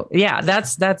so, yeah,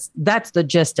 that's the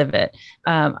gist of it.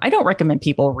 I don't recommend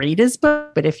people read his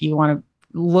book, but if you want to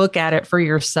look at it for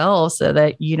yourself so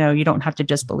that, you don't have to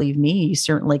just believe me, you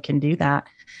certainly can do that.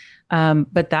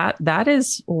 But that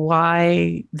is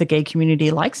why the gay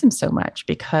community likes him so much,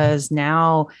 because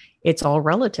now it's all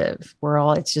relative.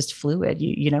 It's just fluid,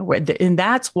 and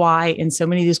that's why in so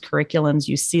many of these curriculums,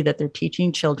 you see that they're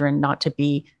teaching children not to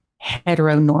be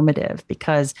heteronormative,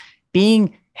 because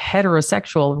being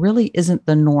heterosexual really isn't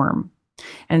the norm.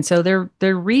 And so they're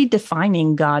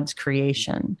redefining God's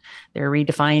creation. They're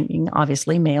redefining,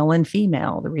 obviously, male and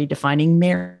female. They're redefining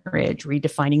marriage,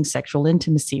 redefining sexual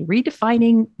intimacy,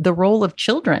 redefining the role of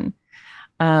children.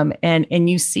 And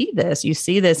you see this,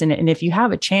 and if you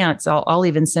have a chance, I'll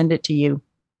even send it to you.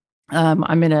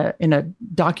 I'm in a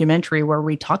documentary where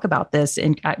we talk about this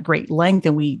at great length,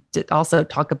 and we also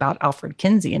talk about Alfred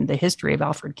Kinsey and the history of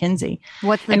Alfred Kinsey.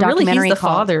 What's the documentary really, he's the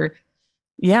called? Father.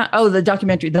 Yeah. Oh, the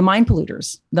documentary, The Mind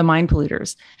Polluters.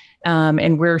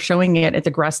 And we're showing it at the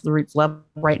grassroots level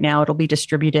right now. It'll be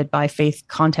distributed by Faith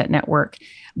Content Network.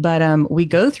 But we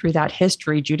go through that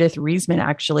history. Judith Reisman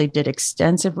actually did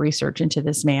extensive research into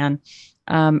this man.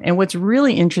 And what's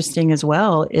really interesting as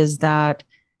well is that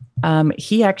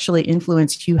he actually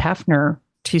influenced Hugh Hefner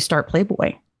to start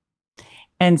Playboy.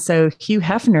 And so Hugh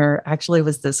Hefner actually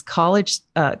was this college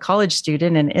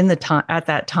student, and at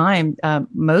that time,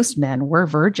 most men were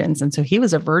virgins, and so he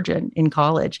was a virgin in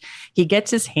college. He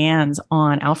gets his hands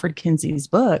on Alfred Kinsey's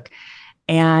book,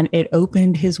 and it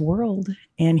opened his world.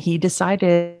 And he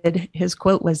decided, his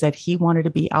quote was that he wanted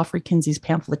to be Alfred Kinsey's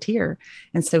pamphleteer,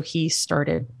 and so he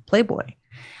started Playboy.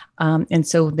 And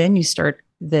so then you start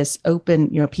this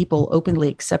people openly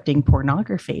accepting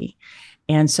pornography.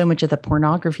 And so much of the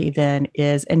pornography then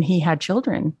and he had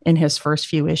children in his first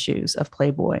few issues of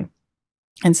Playboy.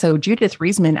 And so Judith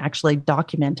Reisman actually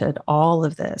documented all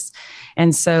of this.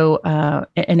 And so,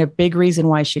 and a big reason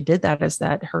why she did that is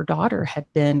that her daughter had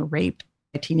been raped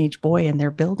a teenage boy in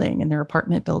their building, in their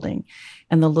apartment building.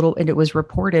 And it was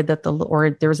reported that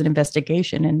there was an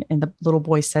investigation, and the little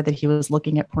boy said that he was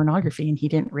looking at pornography and he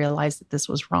didn't realize that this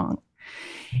was wrong.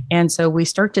 And so we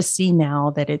start to see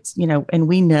now that it's, and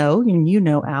we know,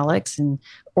 and Alex, and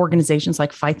organizations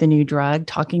like Fight the New Drug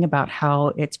talking about how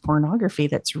it's pornography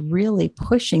that's really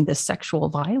pushing the sexual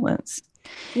violence.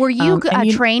 Were you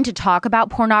trained to talk about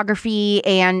pornography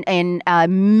and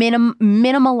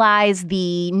minimalize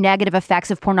the negative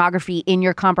effects of pornography in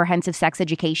your comprehensive sex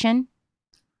education?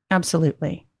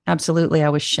 Absolutely. Absolutely. I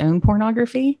was shown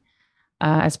pornography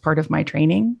as part of my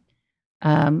training.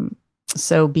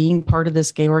 So being part of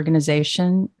this gay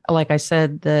organization, like I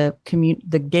said, the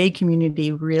gay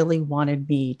community really wanted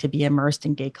me to be immersed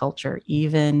in gay culture,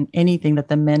 even anything that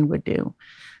the men would do.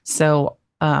 So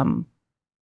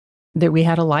that we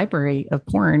had a library of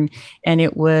porn, and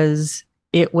it was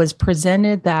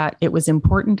presented that it was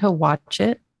important to watch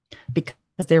it because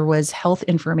there was health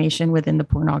information within the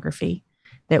pornography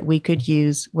that we could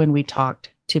use when we talked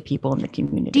to people in the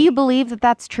community. Do you believe that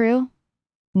that's true?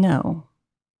 No.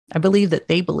 I believe that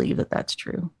they believe that that's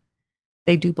true.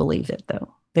 They do believe it,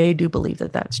 though. They do believe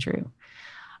that that's true.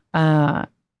 And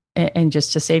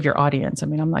just to save your audience, I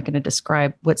mean, I'm not going to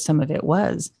describe what some of it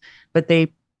was, but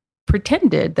they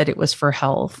pretended that it was for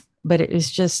health, but it was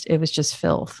just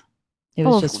filth. It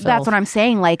was just filth. That's what I'm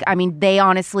saying. Like, I mean, they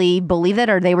honestly believe it,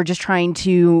 or they were just trying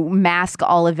to mask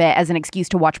all of it as an excuse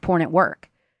to watch porn at work.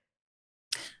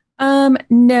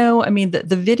 No, I mean, the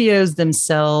videos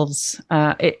themselves,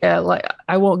 I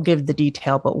won't give the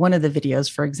detail, but one of the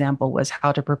videos, for example, was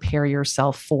how to prepare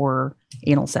yourself for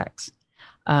anal sex.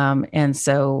 And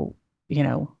so,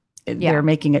 they're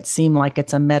making it seem like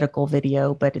it's a medical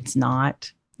video, but it's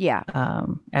not. Yeah.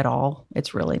 At all.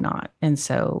 It's really not. And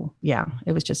so,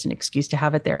 it was just an excuse to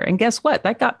have it there. And guess what?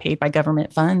 That got paid by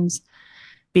government funds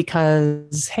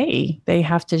because, hey, they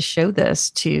have to show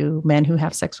this to men who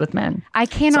have sex with men. I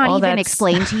cannot even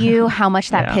explain to you how much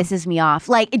that pisses me off.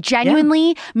 Like, it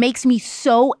genuinely makes me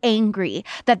so angry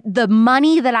that the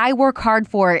money that I work hard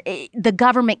for, the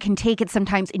government can take it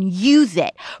sometimes and use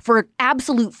it for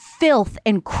absolute filth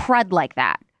and crud like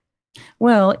that.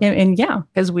 Well, and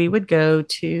because we would go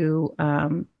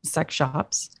to sex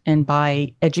shops and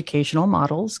buy educational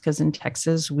models, because in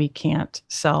Texas, we can't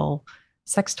sell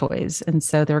sex toys. And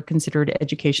so they're considered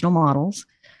educational models.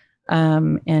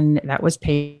 And that was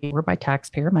paid for by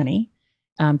taxpayer money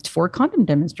for condom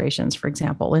demonstrations, for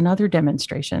example, and other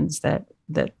demonstrations that,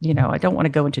 I don't want to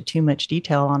go into too much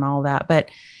detail on all that, but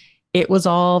it was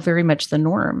all very much the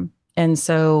norm. And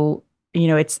so,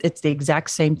 it's the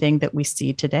exact same thing that we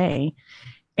see today.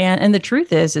 And the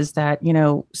truth is that,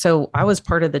 so I was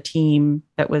part of the team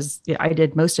I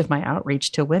did most of my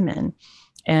outreach to women.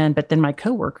 But then my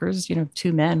coworkers,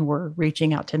 2 men were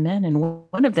reaching out to men. And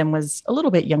one of them was a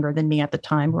little bit younger than me at the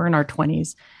time. We're in our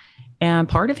 20s. And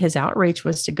part of his outreach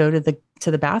was to go to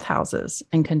the bathhouses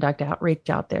and conduct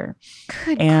outreach out there.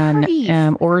 Good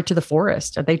grief. Or to the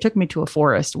forest. They took me to a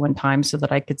forest one time so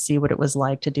that I could see what it was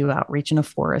like to do outreach in a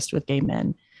forest with gay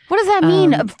men. What does that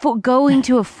mean? Going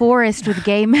to a forest with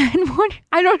gay men?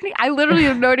 I literally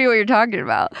have no idea what you're talking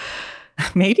about.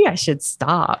 Maybe I should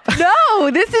stop. No,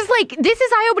 this is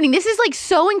eye-opening. This is like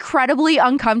so incredibly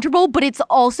uncomfortable, but it's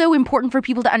also important for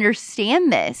people to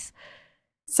understand this.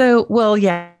 So, well,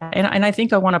 yeah. And I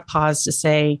think I want to pause to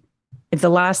say, the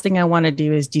last thing I want to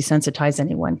do is desensitize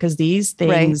anyone, because these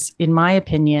things, in my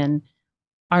opinion,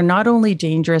 are not only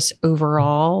dangerous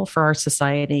overall for our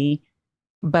society,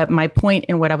 but my point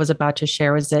in what I was about to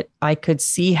share was that I could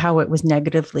see how it was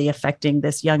negatively affecting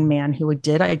this young man who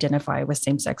did identify with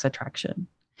same-sex attraction.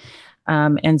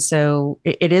 And so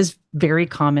it is very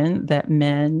common that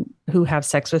men who have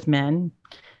sex with men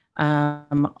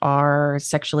are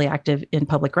sexually active in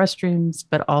public restrooms,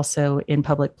 but also in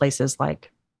public places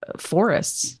like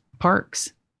forests,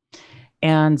 parks.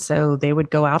 And so they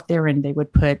would go out there and they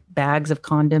would put bags of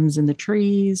condoms in the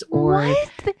trees, or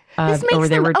this makes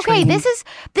them okay. This is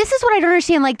what I don't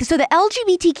understand. Like, so the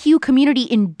LGBTQ community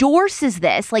endorses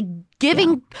this, like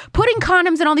putting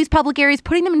condoms in all these public areas,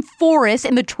 putting them in forests,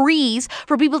 in the trees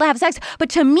for people to have sex.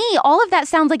 But to me, all of that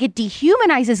sounds like it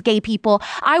dehumanizes gay people.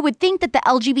 I would think that the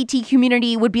LGBT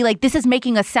community would be like, this is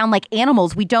making us sound like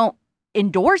animals. We don't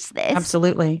endorse this.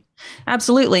 Absolutely.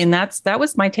 And that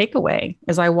was my takeaway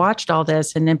as I watched all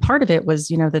this. And then part of it was,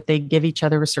 that they give each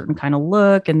other a certain kind of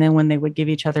look. And then when they would give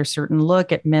each other a certain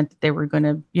look, it meant that they were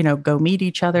going to, go meet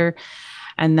each other.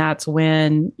 And that's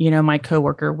when, my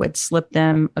coworker would slip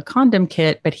them a condom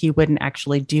kit, but he wouldn't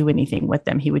actually do anything with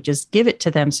them. He would just give it to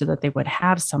them so that they would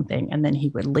have something, and then he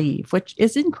would leave, which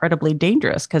is incredibly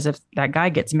dangerous, because if that guy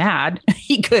gets mad,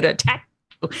 he could attack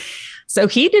So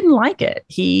he didn't like it.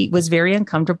 He was very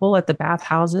uncomfortable at the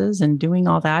bathhouses and doing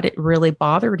all that. It really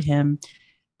bothered him.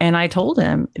 And I told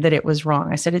him that it was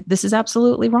wrong. I said, this is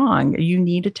absolutely wrong. You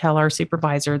need to tell our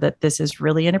supervisor that this is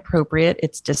really inappropriate.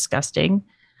 It's disgusting,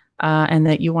 and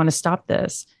that you want to stop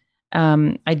this.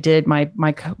 I did.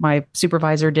 My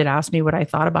supervisor did ask me what I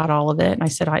thought about all of it, and I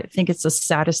said, I think it's the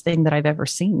saddest thing that I've ever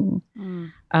seen.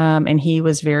 And he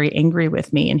was very angry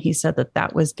with me, and he said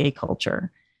that was gay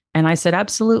culture. And I said,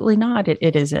 absolutely not.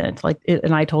 It isn't.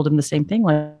 And I told him the same thing.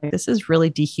 Like, this is really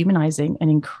dehumanizing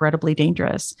and incredibly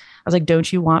dangerous. I was like,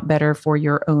 don't you want better for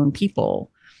your own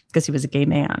people? Because he was a gay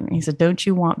man. And he said, don't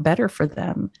you want better for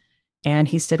them? And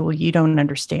he said, well, you don't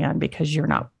understand because you're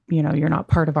not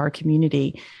part of our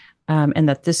community. And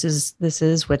that this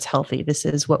is what's healthy. This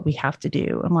is what we have to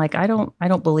do. I'm like, I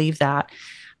don't believe that.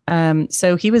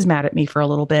 So he was mad at me for a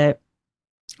little bit.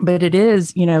 But it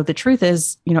is, the truth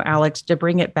is, Alex, to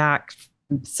bring it back,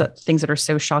 things that are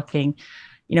so shocking,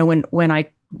 when I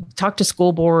talk to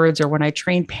school boards or when I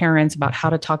train parents about how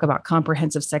to talk about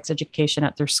comprehensive sex education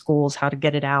at their schools, how to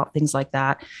get it out, things like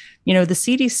that, the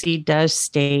CDC does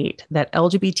state that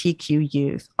LGBTQ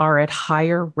youth are at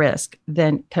higher risk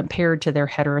than compared to their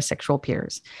heterosexual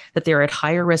peers, that they're at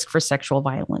higher risk for sexual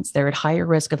violence. They're at higher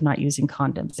risk of not using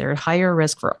condoms. They're at higher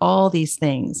risk for all these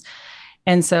things.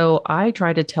 And so I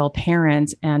try to tell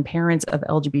parents and parents of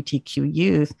LGBTQ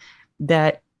youth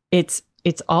that it's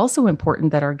also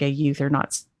important that our gay youth are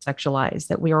not sexualized,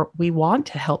 that we want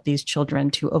to help these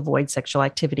children to avoid sexual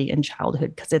activity in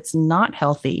childhood because it's not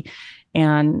healthy.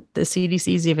 And the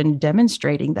CDC is even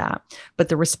demonstrating that. But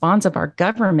the response of our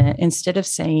government, instead of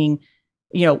saying,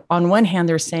 on one hand,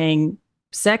 they're saying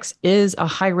sex is a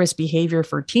high risk behavior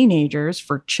for teenagers,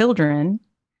 for children.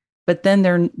 But then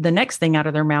the next thing out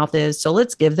of their mouth is, so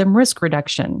let's give them risk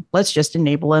reduction. Let's just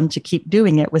enable them to keep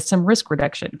doing it with some risk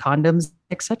reduction, condoms,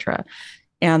 etc.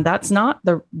 And that's not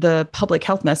the public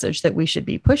health message that we should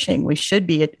be pushing. We should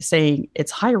be saying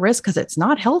it's high risk because it's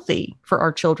not healthy for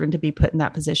our children to be put in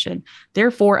that position.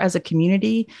 Therefore, as a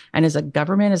community and as a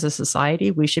government, as a society,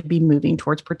 we should be moving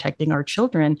towards protecting our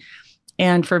children.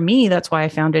 And for me, that's why I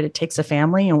founded It Takes a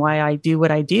Family, and why I do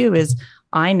what I do is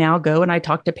I now go and I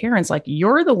talk to parents like,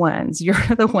 you're the ones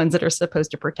that are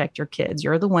supposed to protect your kids.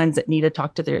 You're the ones that need to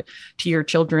talk to your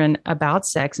children about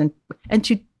sex and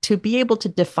to be able to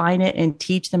define it and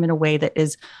teach them in a way that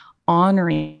is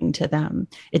honoring to them.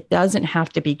 It doesn't have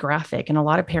to be graphic. And a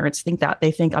lot of parents think that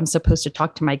they think I'm supposed to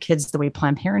talk to my kids the way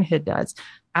Planned Parenthood does.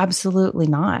 Absolutely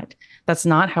not. That's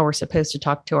not how we're supposed to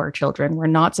talk to our children. We're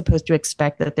not supposed to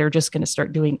expect that they're just going to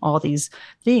start doing all these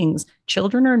things.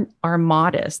 Children are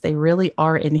modest. They really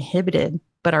are inhibited,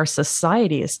 but our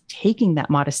society is taking that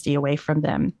modesty away from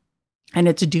them. And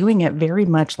it's doing it very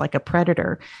much like a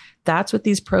predator. That's what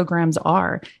these programs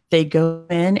are. They go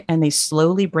in and they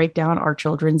slowly break down our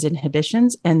children's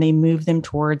inhibitions and they move them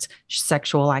towards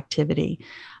sexual activity.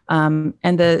 And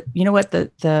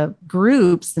the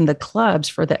groups and the clubs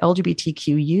for the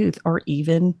LGBTQ youth are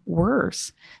even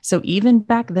worse. So even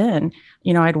back then,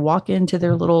 I'd walk into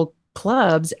their little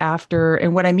clubs after,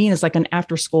 and what I mean is like an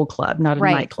after school club, not a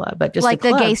nightclub, but just like a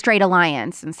club. The Gay Straight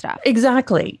Alliance and stuff.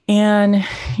 Exactly. And,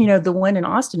 the one in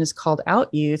Austin is called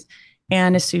Out Youth.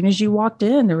 And as soon as you walked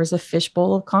in, there was a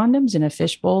fishbowl of condoms and a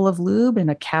fishbowl of lube and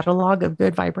a catalog of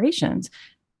good vibrations.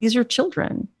 These are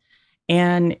children,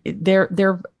 and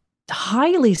they're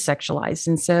highly sexualized.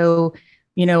 And so,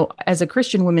 as a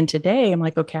Christian woman today, I'm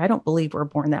like, okay, I don't believe we're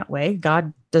born that way.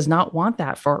 God does not want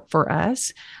that for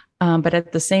us. But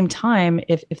at the same time,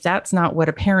 if that's not what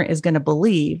a parent is going to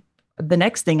believe, the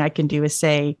next thing I can do is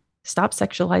say, stop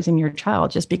sexualizing your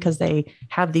child. Just because they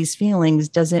have these feelings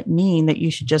doesn't mean that you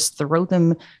should just throw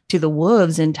them to the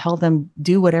wolves and tell them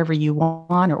do whatever you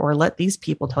want, or let these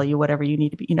people tell you whatever you need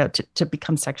to be, to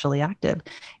become sexually active.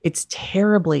 It's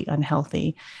terribly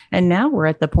unhealthy. And now we're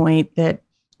at the point that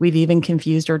we've even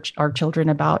confused our children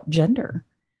about gender.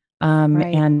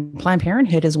 Right. And Planned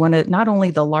Parenthood is not only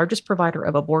the largest provider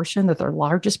of abortion, that they're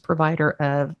largest provider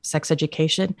of sex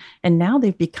education. And now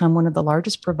they've become one of the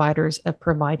largest providers of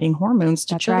providing hormones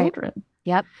to children.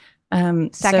 Right.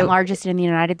 Yep. Second largest in the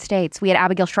United States. We had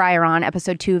Abigail Schreier on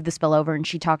episode 2 of The Spillover, and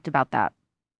she talked about that.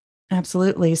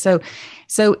 Absolutely. So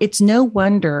it's no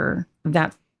wonder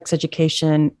that sex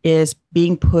education is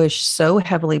being pushed so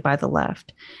heavily by the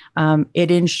left.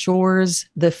 It ensures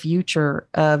the future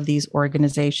of these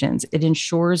organizations. It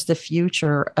ensures the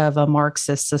future of a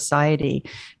Marxist society,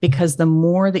 because the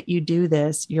more that you do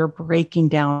this, you're breaking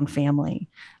down family.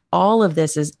 All of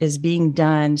this is being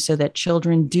done so that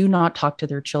children do not talk to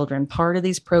their children. Part of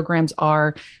these programs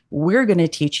are, we're going to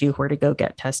teach you where to go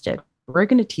get tested. We're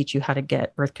going to teach you how to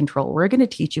get birth control. We're going to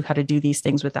teach you how to do these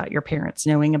things without your parents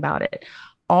knowing about it.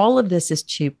 All of this is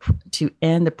to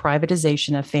end the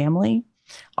privatization of family.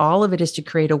 All of it is to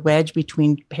create a wedge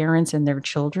between parents and their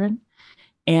children.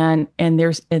 And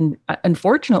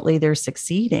unfortunately, they're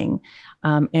succeeding,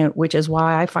 and which is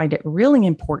why I find it really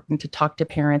important to talk to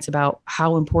parents about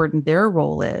how important their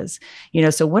role is.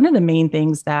 So one of the main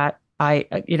things that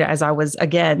as I was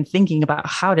again thinking about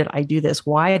how did I do this,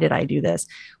 why did I do this,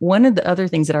 one of the other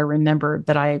things that I remembered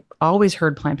that I always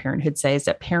heard Planned Parenthood say is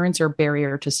that parents are a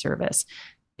barrier to service.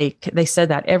 They said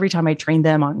that every time I trained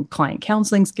them on client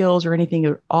counseling skills or anything, it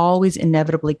would always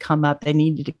inevitably come up. They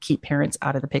needed to keep parents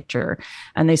out of the picture.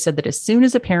 And they said that as soon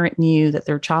as a parent knew that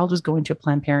their child was going to a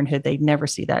Planned Parenthood, they'd never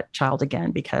see that child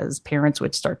again because parents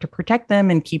would start to protect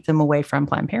them and keep them away from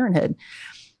Planned Parenthood.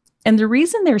 And the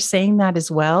reason they're saying that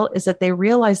as well is that they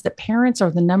realize that parents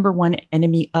are the number one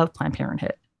enemy of Planned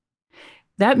Parenthood.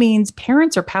 That means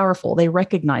parents are powerful. They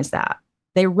recognize that.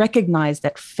 They recognize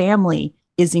that family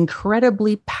is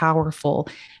incredibly powerful,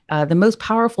 the most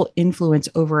powerful influence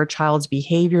over a child's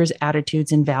behaviors,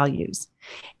 attitudes, and values.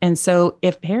 And so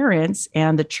if parents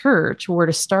and the church were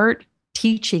to start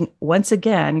teaching once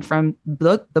again from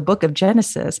the book of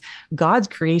Genesis, God's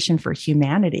creation for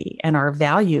humanity and our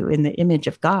value in the image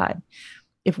of God,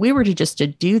 if we were to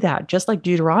do that, just like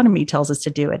Deuteronomy tells us to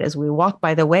do it, as we walk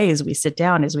by the way, as we sit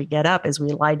down, as we get up, as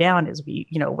we lie down, as we,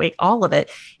 wake, all of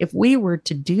it, if we were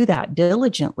to do that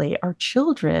diligently, our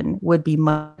children would be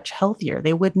much healthier.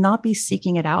 They would not be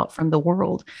seeking it out from the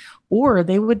world, or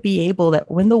they would be able that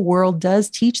when the world does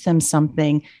teach them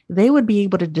something, they would be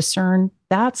able to discern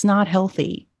that's not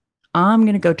healthy. I'm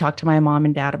going to go talk to my mom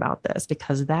and dad about this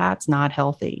because that's not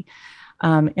healthy.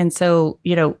 And so,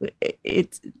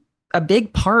 it's a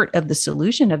big part of the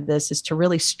solution of this is to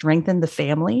really strengthen the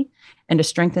family and to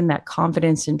strengthen that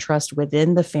confidence and trust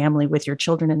within the family with your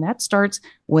children. And that starts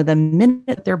with the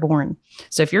minute they're born.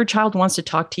 So if your child wants to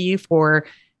talk to you for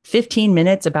 15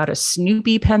 minutes about a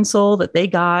Snoopy pencil that they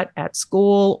got at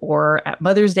school or at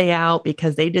Mother's Day out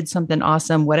because they did something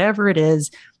awesome, whatever it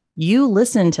is, you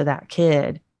listen to that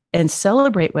kid and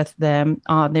celebrate with them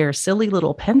on their silly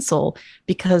little pencil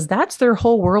because that's their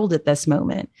whole world at this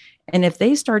moment. And if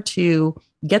they start to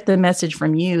get the message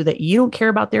from you that you don't care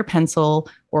about their pencil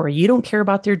or you don't care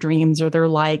about their dreams or their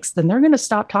likes, then they're going to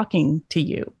stop talking to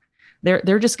you. They're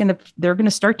going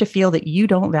to start to feel that you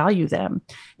don't value them.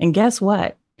 And guess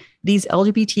what? These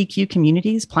LGBTQ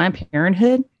communities, Planned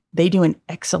Parenthood, they do an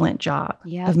excellent job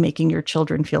of making your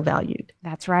children feel valued.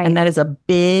 That's right. And that is a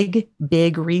big,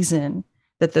 big reason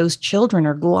that those children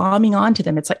are glomming onto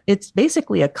them. It's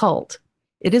basically a cult.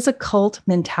 It is a cult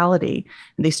mentality.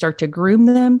 And they start to groom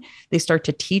them. They start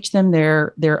to teach them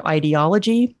their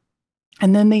ideology.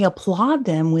 And then they applaud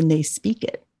them when they speak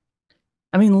it.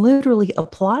 I mean, literally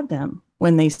applaud them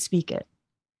when they speak it.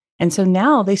 And so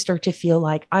now they start to feel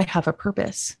like I have a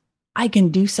purpose. I can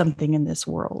do something in this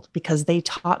world because they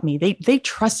taught me. They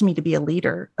trust me to be a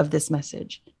leader of this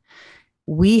message.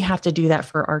 We have to do that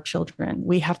for our children.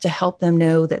 We have to help them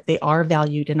know that they are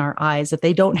valued in our eyes, that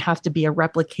they don't have to be a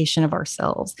replication of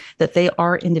ourselves, that they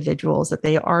are individuals, that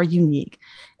they are unique,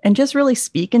 and just really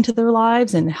speak into their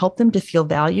lives and help them to feel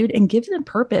valued and give them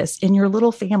purpose in your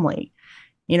little family.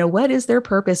 What is their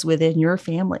purpose within your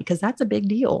family? Because that's a big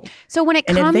deal. So when it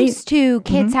comes to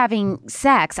kids having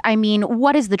sex, I mean,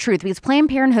 what is the truth? Because Planned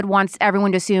Parenthood wants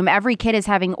everyone to assume every kid is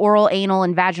having oral, anal,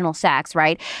 and vaginal sex,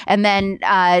 right? And then,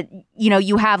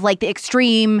 you have like the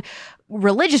extreme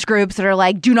religious groups that are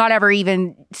like, do not ever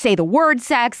even say the word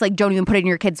sex, like don't even put it in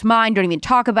your kid's mind, don't even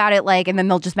talk about it, like, and then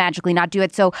they'll just magically not do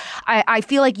it. So I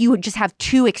feel like you would just have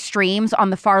two extremes on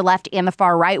the far left and the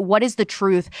far right. What is the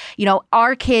truth?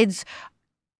 Are kids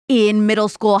in middle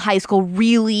school, high school,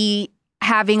 really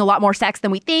having a lot more sex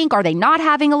than we think? Are they not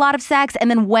having a lot of sex?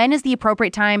 And then when is the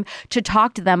appropriate time to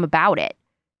talk to them about it?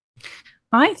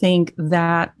 I think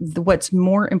that what's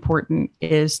more important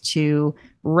is to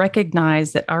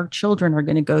recognize that our children are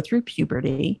going to go through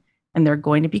puberty and they're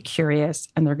going to be curious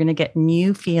and they're going to get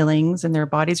new feelings and their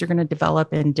bodies are going to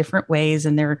develop in different ways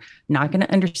and they're not going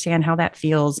to understand how that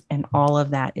feels. And all of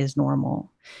that is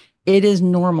normal. It is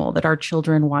normal that our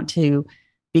children want to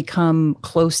become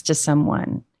close to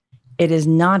someone. It is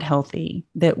not healthy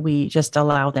that we just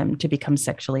allow them to become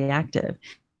sexually active.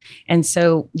 And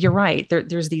so you're right,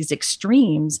 there's these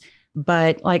extremes,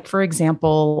 but like, for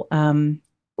example,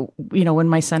 when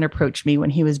my son approached me when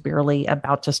he was barely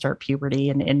about to start puberty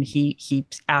and he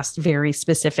asked very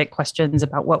specific questions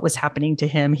about what was happening to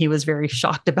him. He was very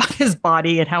shocked about his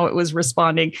body and how it was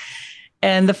responding.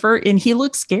 And he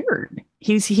looked scared.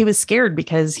 He was scared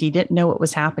because he didn't know what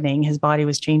was happening. His body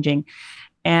was changing.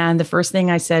 And the first thing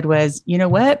I said was, you know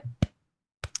what?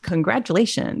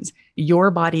 Congratulations.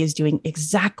 Your body is doing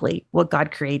exactly what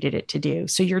God created it to do.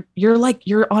 So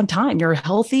you're on time. You're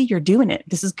healthy. You're doing it.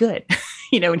 This is good. And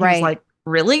he was Right. like,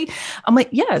 really? I'm like,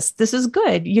 yes, this is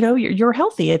good. You're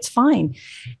healthy. It's fine.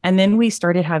 And then we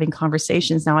started having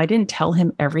conversations. Now I didn't tell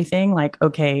him everything like,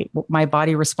 okay, my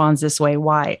body responds this way.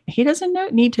 Why? He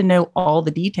doesn't need to know all the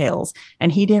details.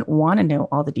 And he didn't want to know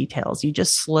all the details. You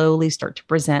just slowly start to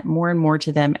present more and more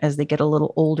to them as they get a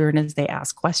little older and as they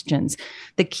ask questions.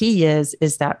 The key is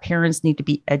that parents need to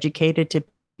be educated to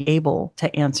be able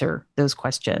to answer those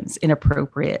questions in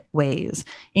appropriate ways,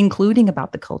 including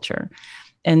about the culture.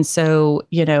 And so,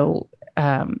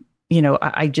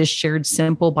 I just shared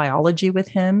simple biology with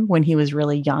him when he was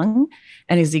really young.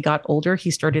 And as he got older,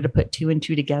 he started to put two and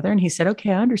two together. And he said,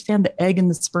 okay, I understand the egg and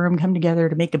the sperm come together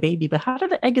to make a baby, but how did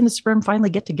the egg and the sperm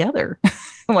finally get together?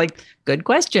 I'm like, good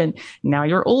question. Now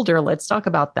you're older. Let's talk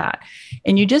about that.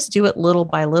 And you just do it little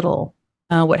by little.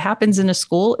 What happens in a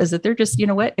school is that they're just,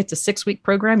 it's a 6-week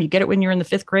program. You get it when you're in the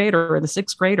 5th grade or in the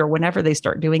 6th grade or whenever they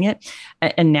start doing it.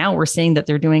 And now we're seeing that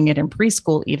they're doing it in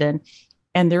preschool even.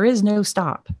 And there is no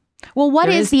stop. Well, what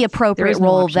is the appropriate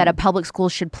role that a public school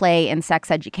should play in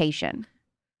sex education?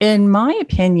 In my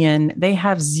opinion, they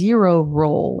have zero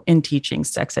role in teaching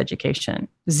sex education.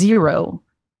 Zero.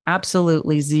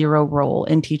 Absolutely zero role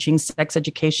in teaching sex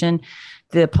education.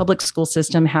 The public school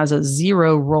system has a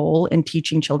zero role in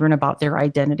teaching children about their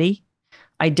identity.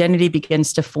 Identity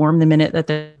begins to form the minute that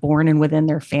they're born and within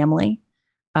their family.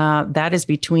 That is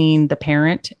between the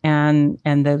parent and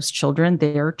those children,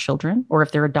 their children, or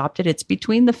if they're adopted, it's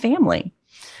between the family.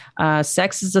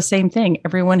 Sex is the same thing.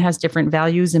 Everyone has different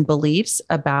values and beliefs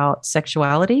about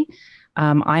sexuality.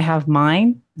 I have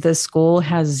mine. The school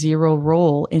has zero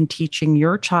role in teaching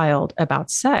your child about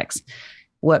sex.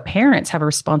 What parents have a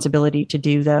responsibility to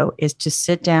do, though, is to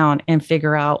sit down and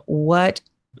figure out what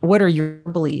are your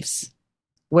beliefs?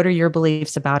 What are your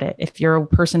beliefs about it? If you're a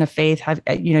person of faith,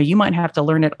 you might have to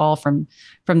learn it all from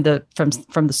the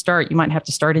start. You might have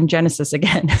to start in Genesis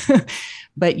again,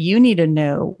 but you need to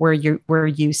know where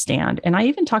you stand. And I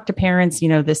even talk to parents,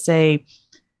 that say,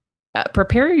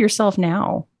 prepare yourself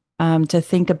now to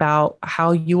think about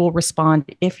how you will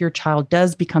respond if your child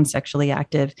does become sexually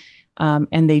active.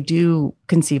 And they do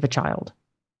conceive a child.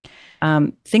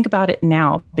 Think about it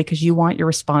now because you want your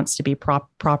response to be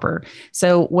proper.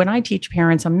 So when I teach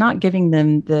parents, I'm not giving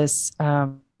them this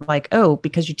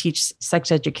because you teach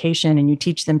sex education and you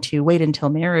teach them to wait until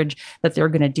marriage that they're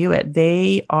going to do it.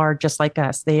 They are just like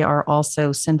us. They are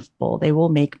also sinful. They will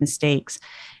make mistakes.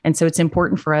 And so it's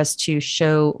important for us to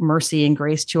show mercy and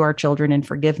grace to our children and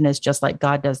forgiveness, just like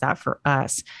God does that for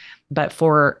us. But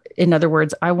in other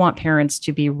words, I want parents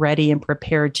to be ready and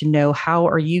prepared to know how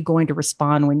are you going to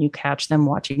respond when you catch them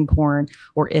watching porn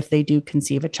or if they do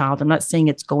conceive a child. I'm not saying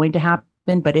it's going to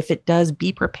happen, but if it does,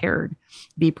 be prepared.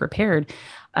 Be prepared.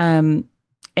 And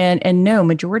no,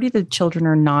 majority of the children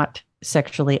are not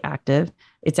sexually active.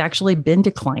 It's actually been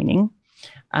declining.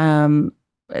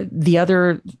 The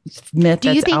other myth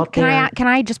that's out there. Can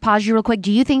I just pause you real quick?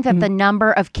 Do you think that the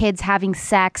number of kids having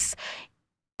sex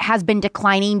has been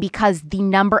declining because the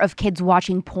number of kids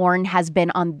watching porn has been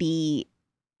on the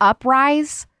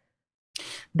uprise?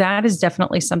 That is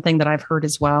definitely something that I've heard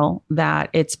as well, that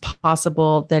it's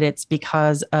possible that it's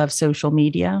because of social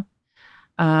media.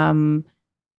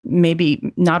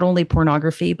 Maybe not only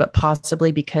pornography, but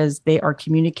possibly because they are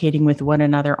communicating with one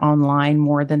another online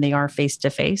more than they are face to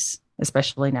face,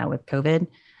 especially now with COVID.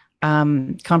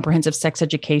 Comprehensive sex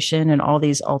education and all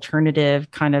these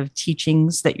alternative kind of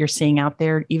teachings that you're seeing out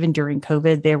there, even during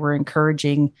COVID, they were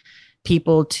encouraging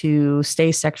people to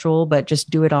stay sexual, but just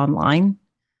do it online.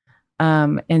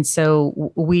 And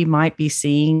so we might be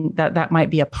seeing that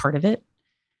might be a part of it,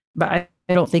 but I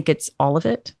don't think it's all of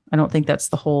it. I don't think that's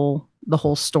the whole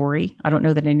story. I don't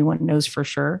know that anyone knows for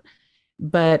sure,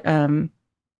 but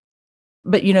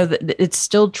it's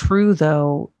still true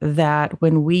though, that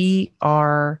when we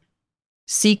are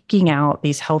seeking out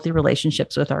these healthy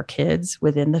relationships with our kids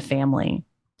within the family,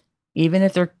 even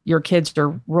if your kids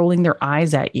are rolling their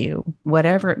eyes at you,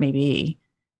 whatever it may be,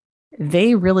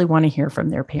 they really want to hear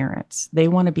from their parents. They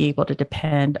want to be able to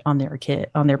depend on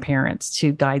their parents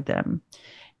to guide them.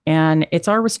 And it's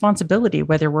our responsibility,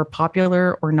 whether we're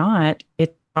popular or not,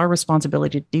 it's our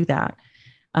responsibility to do that.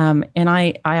 And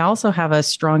I also have a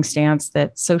strong stance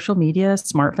that social media,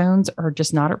 smartphones are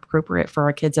just not appropriate for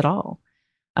our kids at all.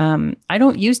 I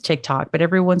don't use TikTok, but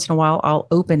every once in a while I'll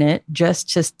open it just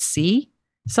to see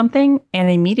something and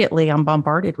immediately I'm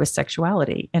bombarded with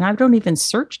sexuality. And I don't even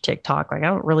search TikTok. Like I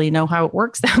don't really know how it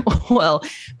works that well.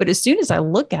 But as soon as I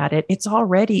look at it, it's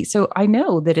already, so I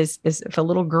know that as if a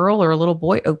little girl or a little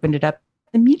boy opened it up,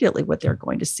 immediately what they're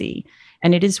going to see.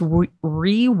 And it is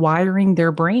rewiring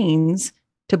their brains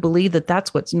to believe that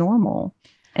that's what's normal.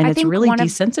 And it's really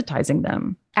desensitizing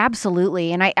them.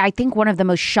 Absolutely. And I think one of the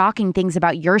most shocking things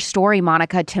about your story,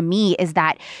 Monica, to me is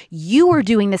that you were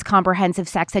doing this comprehensive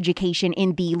sex education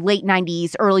in the late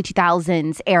 90s, early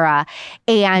 2000s era.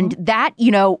 And that,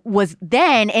 was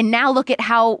then. And now look at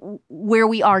where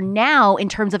we are now in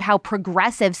terms of how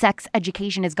progressive sex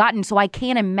education has gotten. So I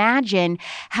can't imagine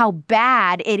how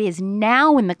bad it is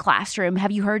now in the classroom.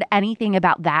 Have you heard anything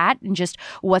about that and just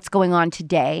what's going on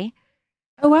today?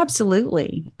 Oh,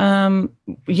 absolutely. So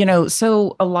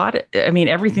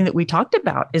everything that we talked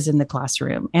about is in the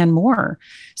classroom and more.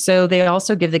 So they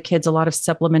also give the kids a lot of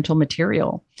supplemental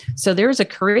material. So there's a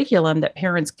curriculum that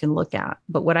parents can look at.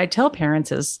 But what I tell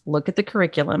parents is look at the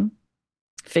curriculum,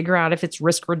 figure out if it's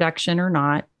risk reduction or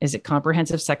not. Is it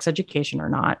comprehensive sex education or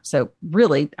not? So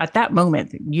really at that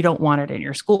moment, you don't want it in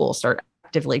your school. Start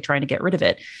actively trying to get rid of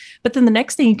it. But then the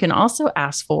next thing you can also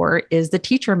ask for is the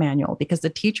teacher manual, because the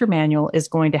teacher manual is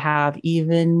going to have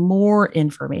even more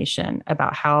information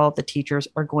about how the teachers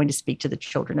are going to speak to the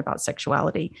children about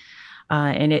sexuality.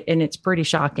 And it's pretty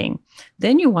shocking.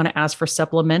 Then you want to ask for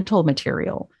supplemental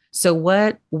material. So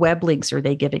what web links are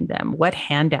they giving them? What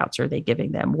handouts are they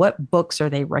giving them? What books are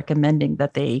they recommending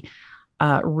that they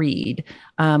read?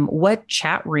 What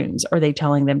chat rooms are they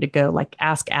telling them to go, like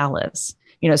Ask Alice?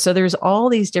 So there's all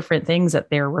these different things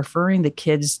that they're referring the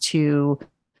kids to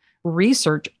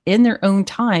research in their own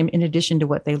time, in addition to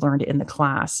what they learned in the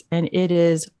class. And it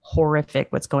is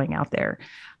horrific what's going out there.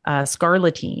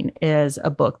 Scarletine is a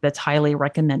book that's highly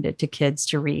recommended to kids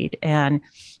to read. And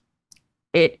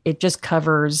it just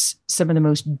covers some of the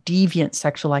most deviant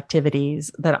sexual activities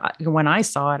that when I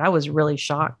saw it, I was really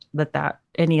shocked that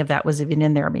any of that was even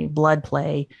in there. I mean, blood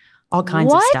play, all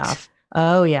kinds of stuff.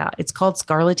 Oh yeah. It's called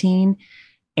Scarletine.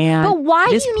 But why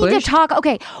do you need to talk?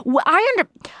 Okay,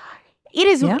 it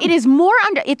is more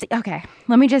under. It's okay.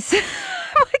 Let me just.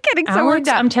 I'm getting so worked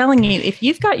up. I'm telling you, if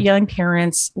you've got young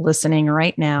parents listening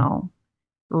right now,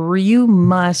 you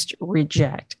must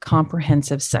reject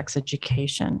comprehensive sex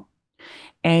education,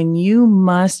 and you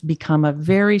must become a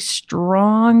very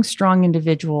strong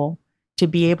individual to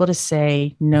be able to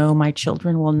say, no, my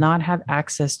children will not have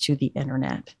access to the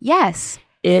internet. Yes.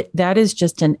 That is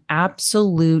just an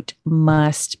absolute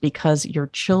must, because your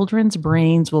children's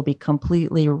brains will be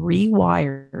completely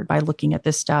rewired by looking at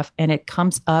this stuff, and it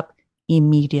comes up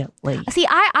immediately. See,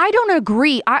 I don't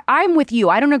agree. I'm with you.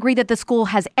 I don't agree that the school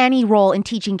has any role in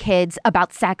teaching kids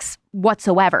about sex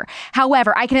whatsoever.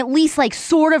 However, I can at least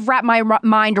sort of wrap my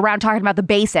mind around talking about the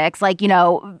basics,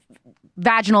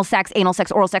 vaginal sex, anal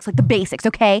sex, oral sex, the basics,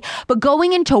 okay? But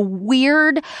going into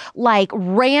weird,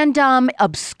 random,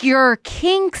 obscure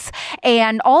kinks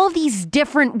and all of these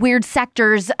different weird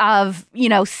sectors of,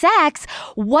 sex,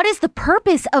 what is the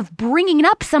purpose of bringing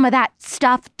up some of that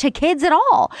stuff to kids at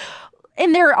all?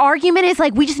 And their argument is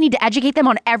we just need to educate them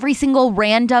on every single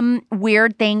random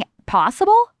weird thing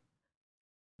possible.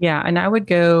 Yeah. And I would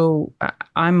go,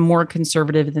 I'm more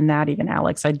conservative than that, even,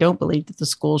 Alex. I don't believe that the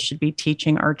schools should be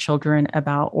teaching our children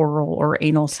about oral or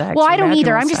anal sex. Well, I don't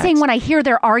either. I'm just saying, when I hear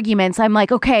their arguments, I'm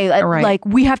like, okay, right.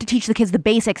 We have to teach the kids the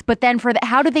basics. But then for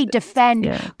how do they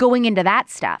defend going into that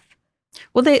stuff?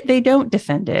 Well, they don't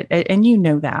defend it. And you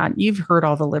know that. You've heard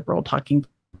all the liberal talking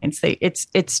points.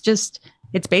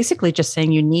 It's basically just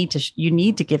saying you need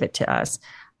to give it to us.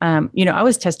 I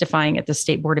was testifying at the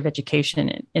State Board of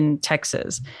Education in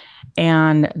Texas,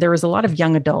 and there was a lot of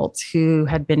young adults who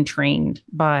had been trained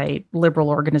by liberal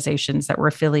organizations that were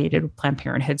affiliated with Planned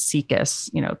Parenthood, SECUS,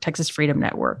 Texas Freedom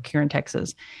Network here in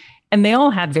Texas. And they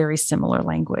all had very similar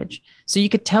language. So you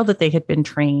could tell that they had been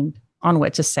trained on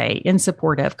what to say in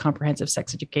support of comprehensive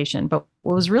sex education. But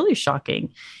what was really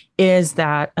shocking is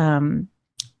that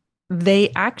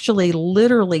they actually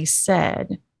literally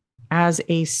said, as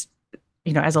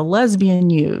a lesbian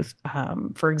youth,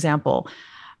 for example,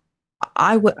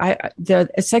 the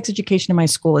sex education in my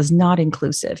school is not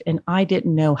inclusive, and I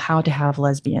didn't know how to have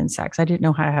lesbian sex. I didn't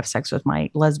know how to have sex with my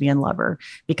lesbian lover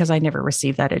because I never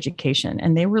received that education.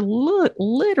 And they were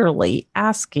literally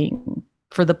asking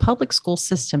for the public school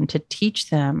system to teach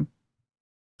them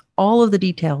all of the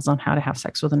details on how to have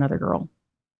sex with another girl.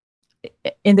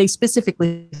 And they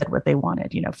specifically said what they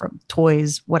wanted, from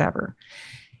toys, whatever.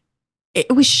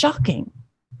 It was shocking.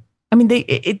 I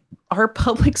mean, our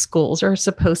public schools are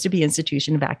supposed to be an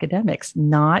institution of academics,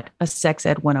 not a sex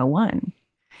ed 101.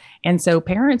 And so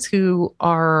parents who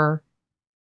are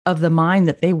of the mind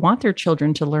that they want their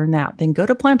children to learn that, then go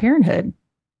to Planned Parenthood,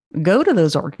 go to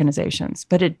those organizations,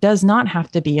 but it does not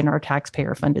have to be in our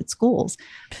taxpayer funded schools.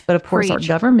 But of course, our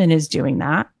government is doing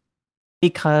that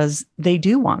because they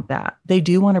do want that. They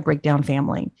do want to break down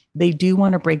family. They do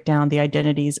want to break down the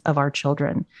identities of our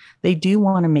children. They do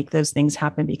want to make those things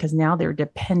happen because now they're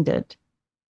dependent.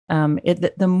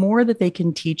 The more that they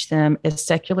can teach them a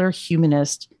secular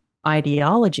humanist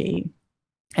ideology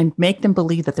and make them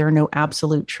believe that there are no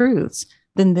absolute truths,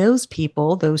 then those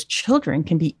people, those children,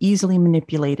 can be easily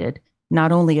manipulated,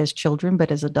 not only as children,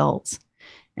 but as adults.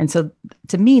 And so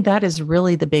to me, that is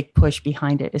really the big push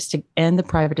behind it, is to end the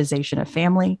privatization of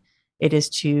family. It is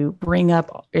to bring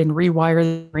up and rewire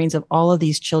the brains of all of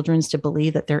these children to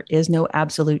believe that there is no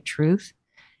absolute truth.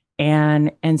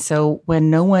 And so when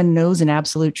no one knows an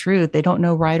absolute truth, they don't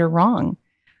know right or wrong.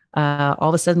 All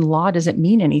of a sudden, law doesn't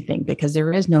mean anything because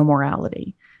there is no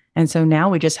morality. And so now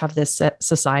we just have this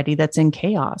society that's in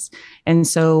chaos. And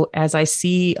so as I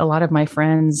see a lot of my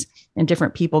friends and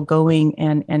different people going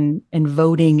and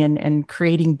voting and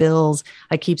creating bills,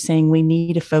 I keep saying we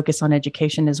need to focus on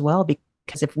education as well,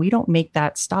 because if we don't make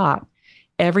that stop,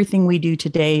 everything we do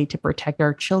today to protect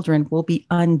our children will be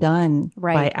undone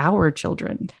by our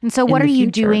children. And so what are you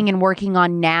doing and working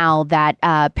on now that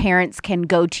parents can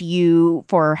go to you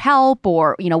for help,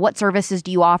 or, what services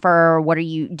do you offer, or what are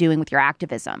you doing with your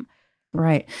activism?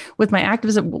 Right. With my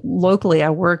activism locally, I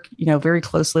work, very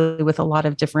closely with a lot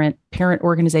of different parent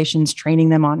organizations, training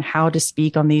them on how to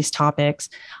speak on these topics.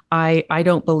 I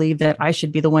don't believe that I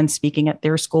should be the one speaking at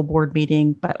their school board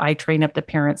meeting, but I train up the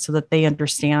parents so that they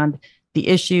understand the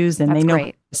issues and they know how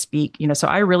to speak, so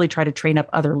I really try to train up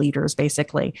other leaders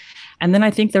basically. And then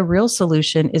I think the real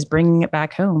solution is bringing it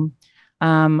back home.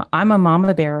 I'm a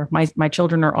mama bear. My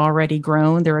children are already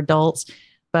grown, they're adults,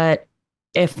 but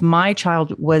if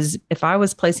I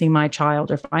was placing my child,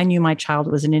 or if I knew my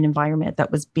child was in an environment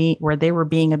that was where they were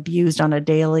being abused on a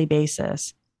daily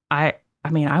basis, I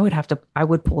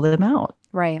would pull them out.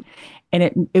 Right.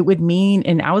 And it would mean,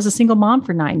 and I was a single mom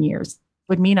for 9 years.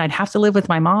 Would mean I'd have to live with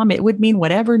my mom. It would mean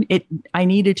whatever I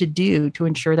needed to do to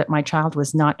ensure that my child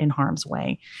was not in harm's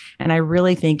way. And I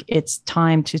really think it's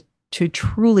time to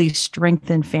truly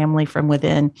strengthen family from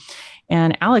within.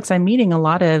 And Alex, I'm meeting a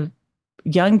lot of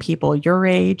young people your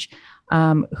age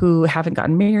who haven't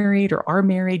gotten married or are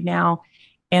married now,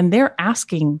 and they're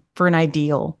asking for an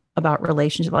ideal about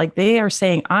relationship. Like they are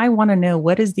saying, I want to know,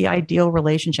 what is the ideal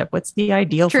relationship? What's the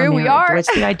ideal for marriage? We are.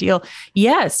 What's the ideal?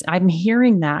 Yes, I'm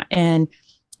hearing that. And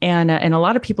a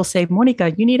lot of people say,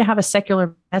 Monica, you need to have a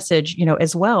secular message,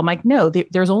 as well. I'm like, no,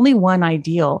 there's only one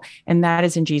ideal, and that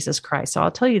is in Jesus Christ. So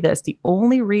I'll tell you this, the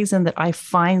only reason that I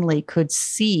finally could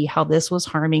see how this was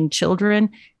harming children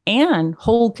and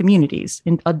whole communities,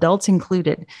 and adults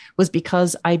included, was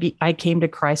because I came to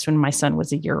Christ when my son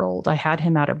was a year old. I had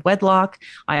him out of wedlock.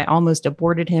 I almost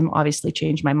aborted him, obviously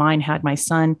changed my mind, had my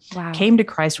son, came to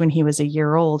Christ when he was a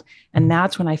year old. And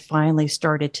that's when I finally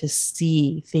started to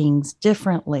see things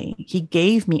differently. He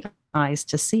gave me eyes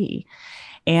to see.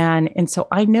 And so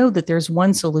I know that there's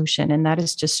one solution, and that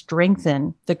is to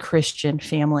strengthen the Christian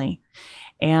family.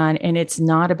 And it's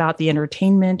not about the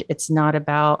entertainment. It's not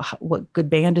about what good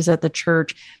band is at the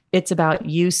church. It's about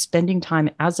you spending time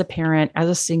as a parent, as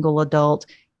a single adult,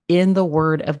 in the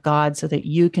Word of God, so that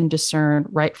you can discern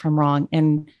right from wrong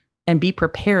and be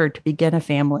prepared to begin a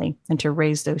family and to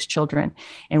raise those children.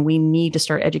 And we need to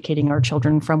start educating our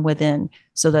children from within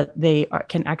so that they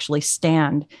can actually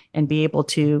stand and be able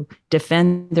to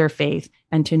defend their faith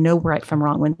and to know right from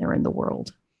wrong when they're in the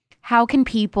world. How can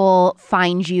people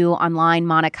find you online,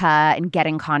 Monica, and get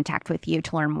in contact with you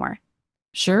to learn more?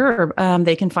 Sure.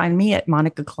 They can find me at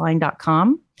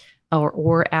monicacline.com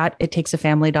or at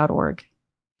ittakesafamily.org.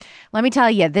 Let me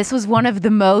tell you, this was one of the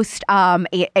most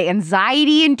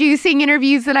anxiety-inducing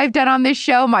interviews that I've done on this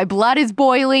show. My blood is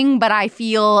boiling, but I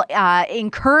feel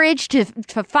encouraged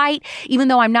to fight, even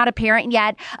though I'm not a parent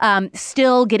yet.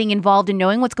 Still getting involved in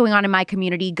knowing what's going on in my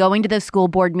community, going to those school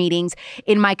board meetings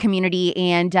in my community,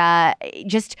 and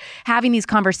just having these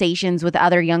conversations with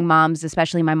other young moms,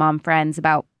 especially my mom friends,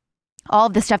 about all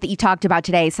of the stuff that you talked about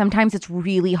today. Sometimes it's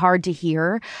really hard to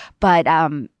hear, but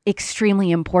extremely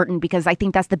important, because I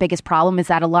think that's the biggest problem, is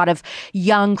that a lot of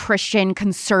young Christian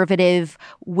conservative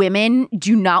women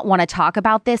do not want to talk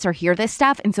about this or hear this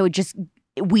stuff. And so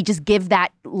we just give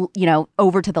that,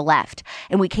 over to the left,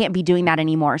 and we can't be doing that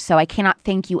anymore. So I cannot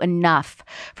thank you enough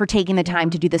for taking the time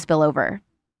to do this spillover.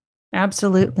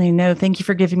 Absolutely. No, thank you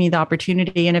for giving me the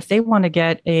opportunity. And if they want to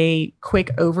get a quick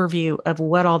overview of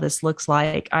what all this looks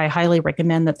like, I highly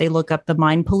recommend that they look up the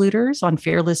mind polluters on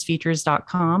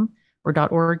fearlessfeatures.com or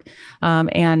 .org.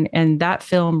 And that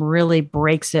film really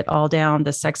breaks it all down,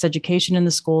 the sex education in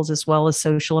the schools, as well as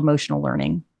social emotional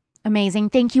learning. Amazing.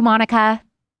 Thank you, Monica.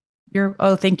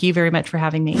 Thank you very much for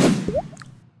having me.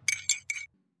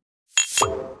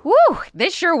 Woo,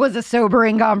 this sure was a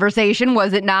sobering conversation,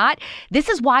 was it not? This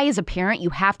is why, as a parent,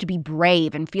 you have to be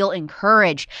brave and feel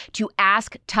encouraged to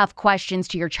ask tough questions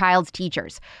to your child's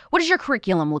teachers. What does your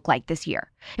curriculum look like this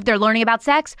year? If they're learning about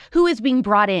sex, who is being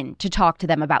brought in to talk to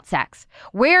them about sex?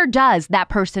 Where does that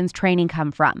person's training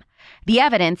come from? The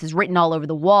evidence is written all over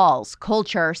the walls.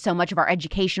 Culture, so much of our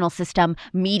educational system,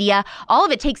 media, all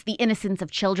of it takes the innocence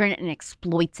of children and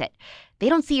exploits it. They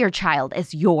don't see your child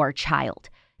as your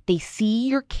child. They see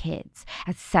your kids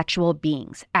as sexual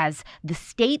beings, as the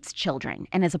state's children,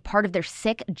 and as a part of their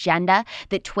sick agenda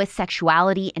that twists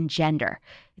sexuality and gender.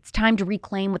 It's time to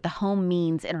reclaim what the home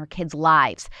means in our kids'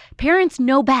 lives. Parents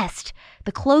know best.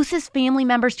 The closest family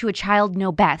members to a child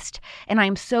know best. And I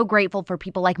am so grateful for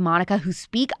people like Monica who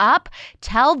speak up,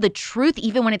 tell the truth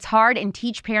even when it's hard, and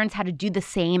teach parents how to do the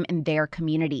same in their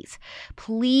communities.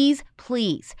 Please,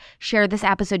 please share this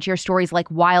episode to your stories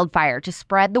like wildfire to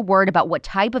spread the word about what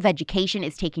type of education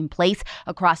is taking place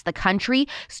across the country.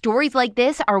 Stories like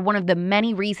this are one of the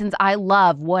many reasons I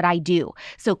love what I do.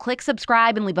 So click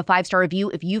subscribe and leave a 5-star review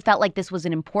if you felt like this was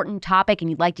an important topic and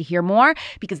you'd like to hear more,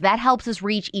 because that helps us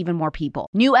reach even more people.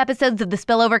 New episodes of The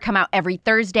Spillover come out every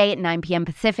Thursday at 9 p.m.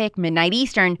 Pacific, midnight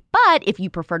Eastern. But if you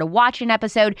prefer to watch an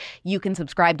episode, you can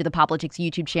subscribe to the Politics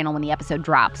YouTube channel when the episode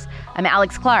drops. I'm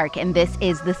Alex Clark, and this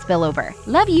is The Spillover.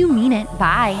 Love you, mean it.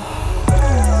 Bye.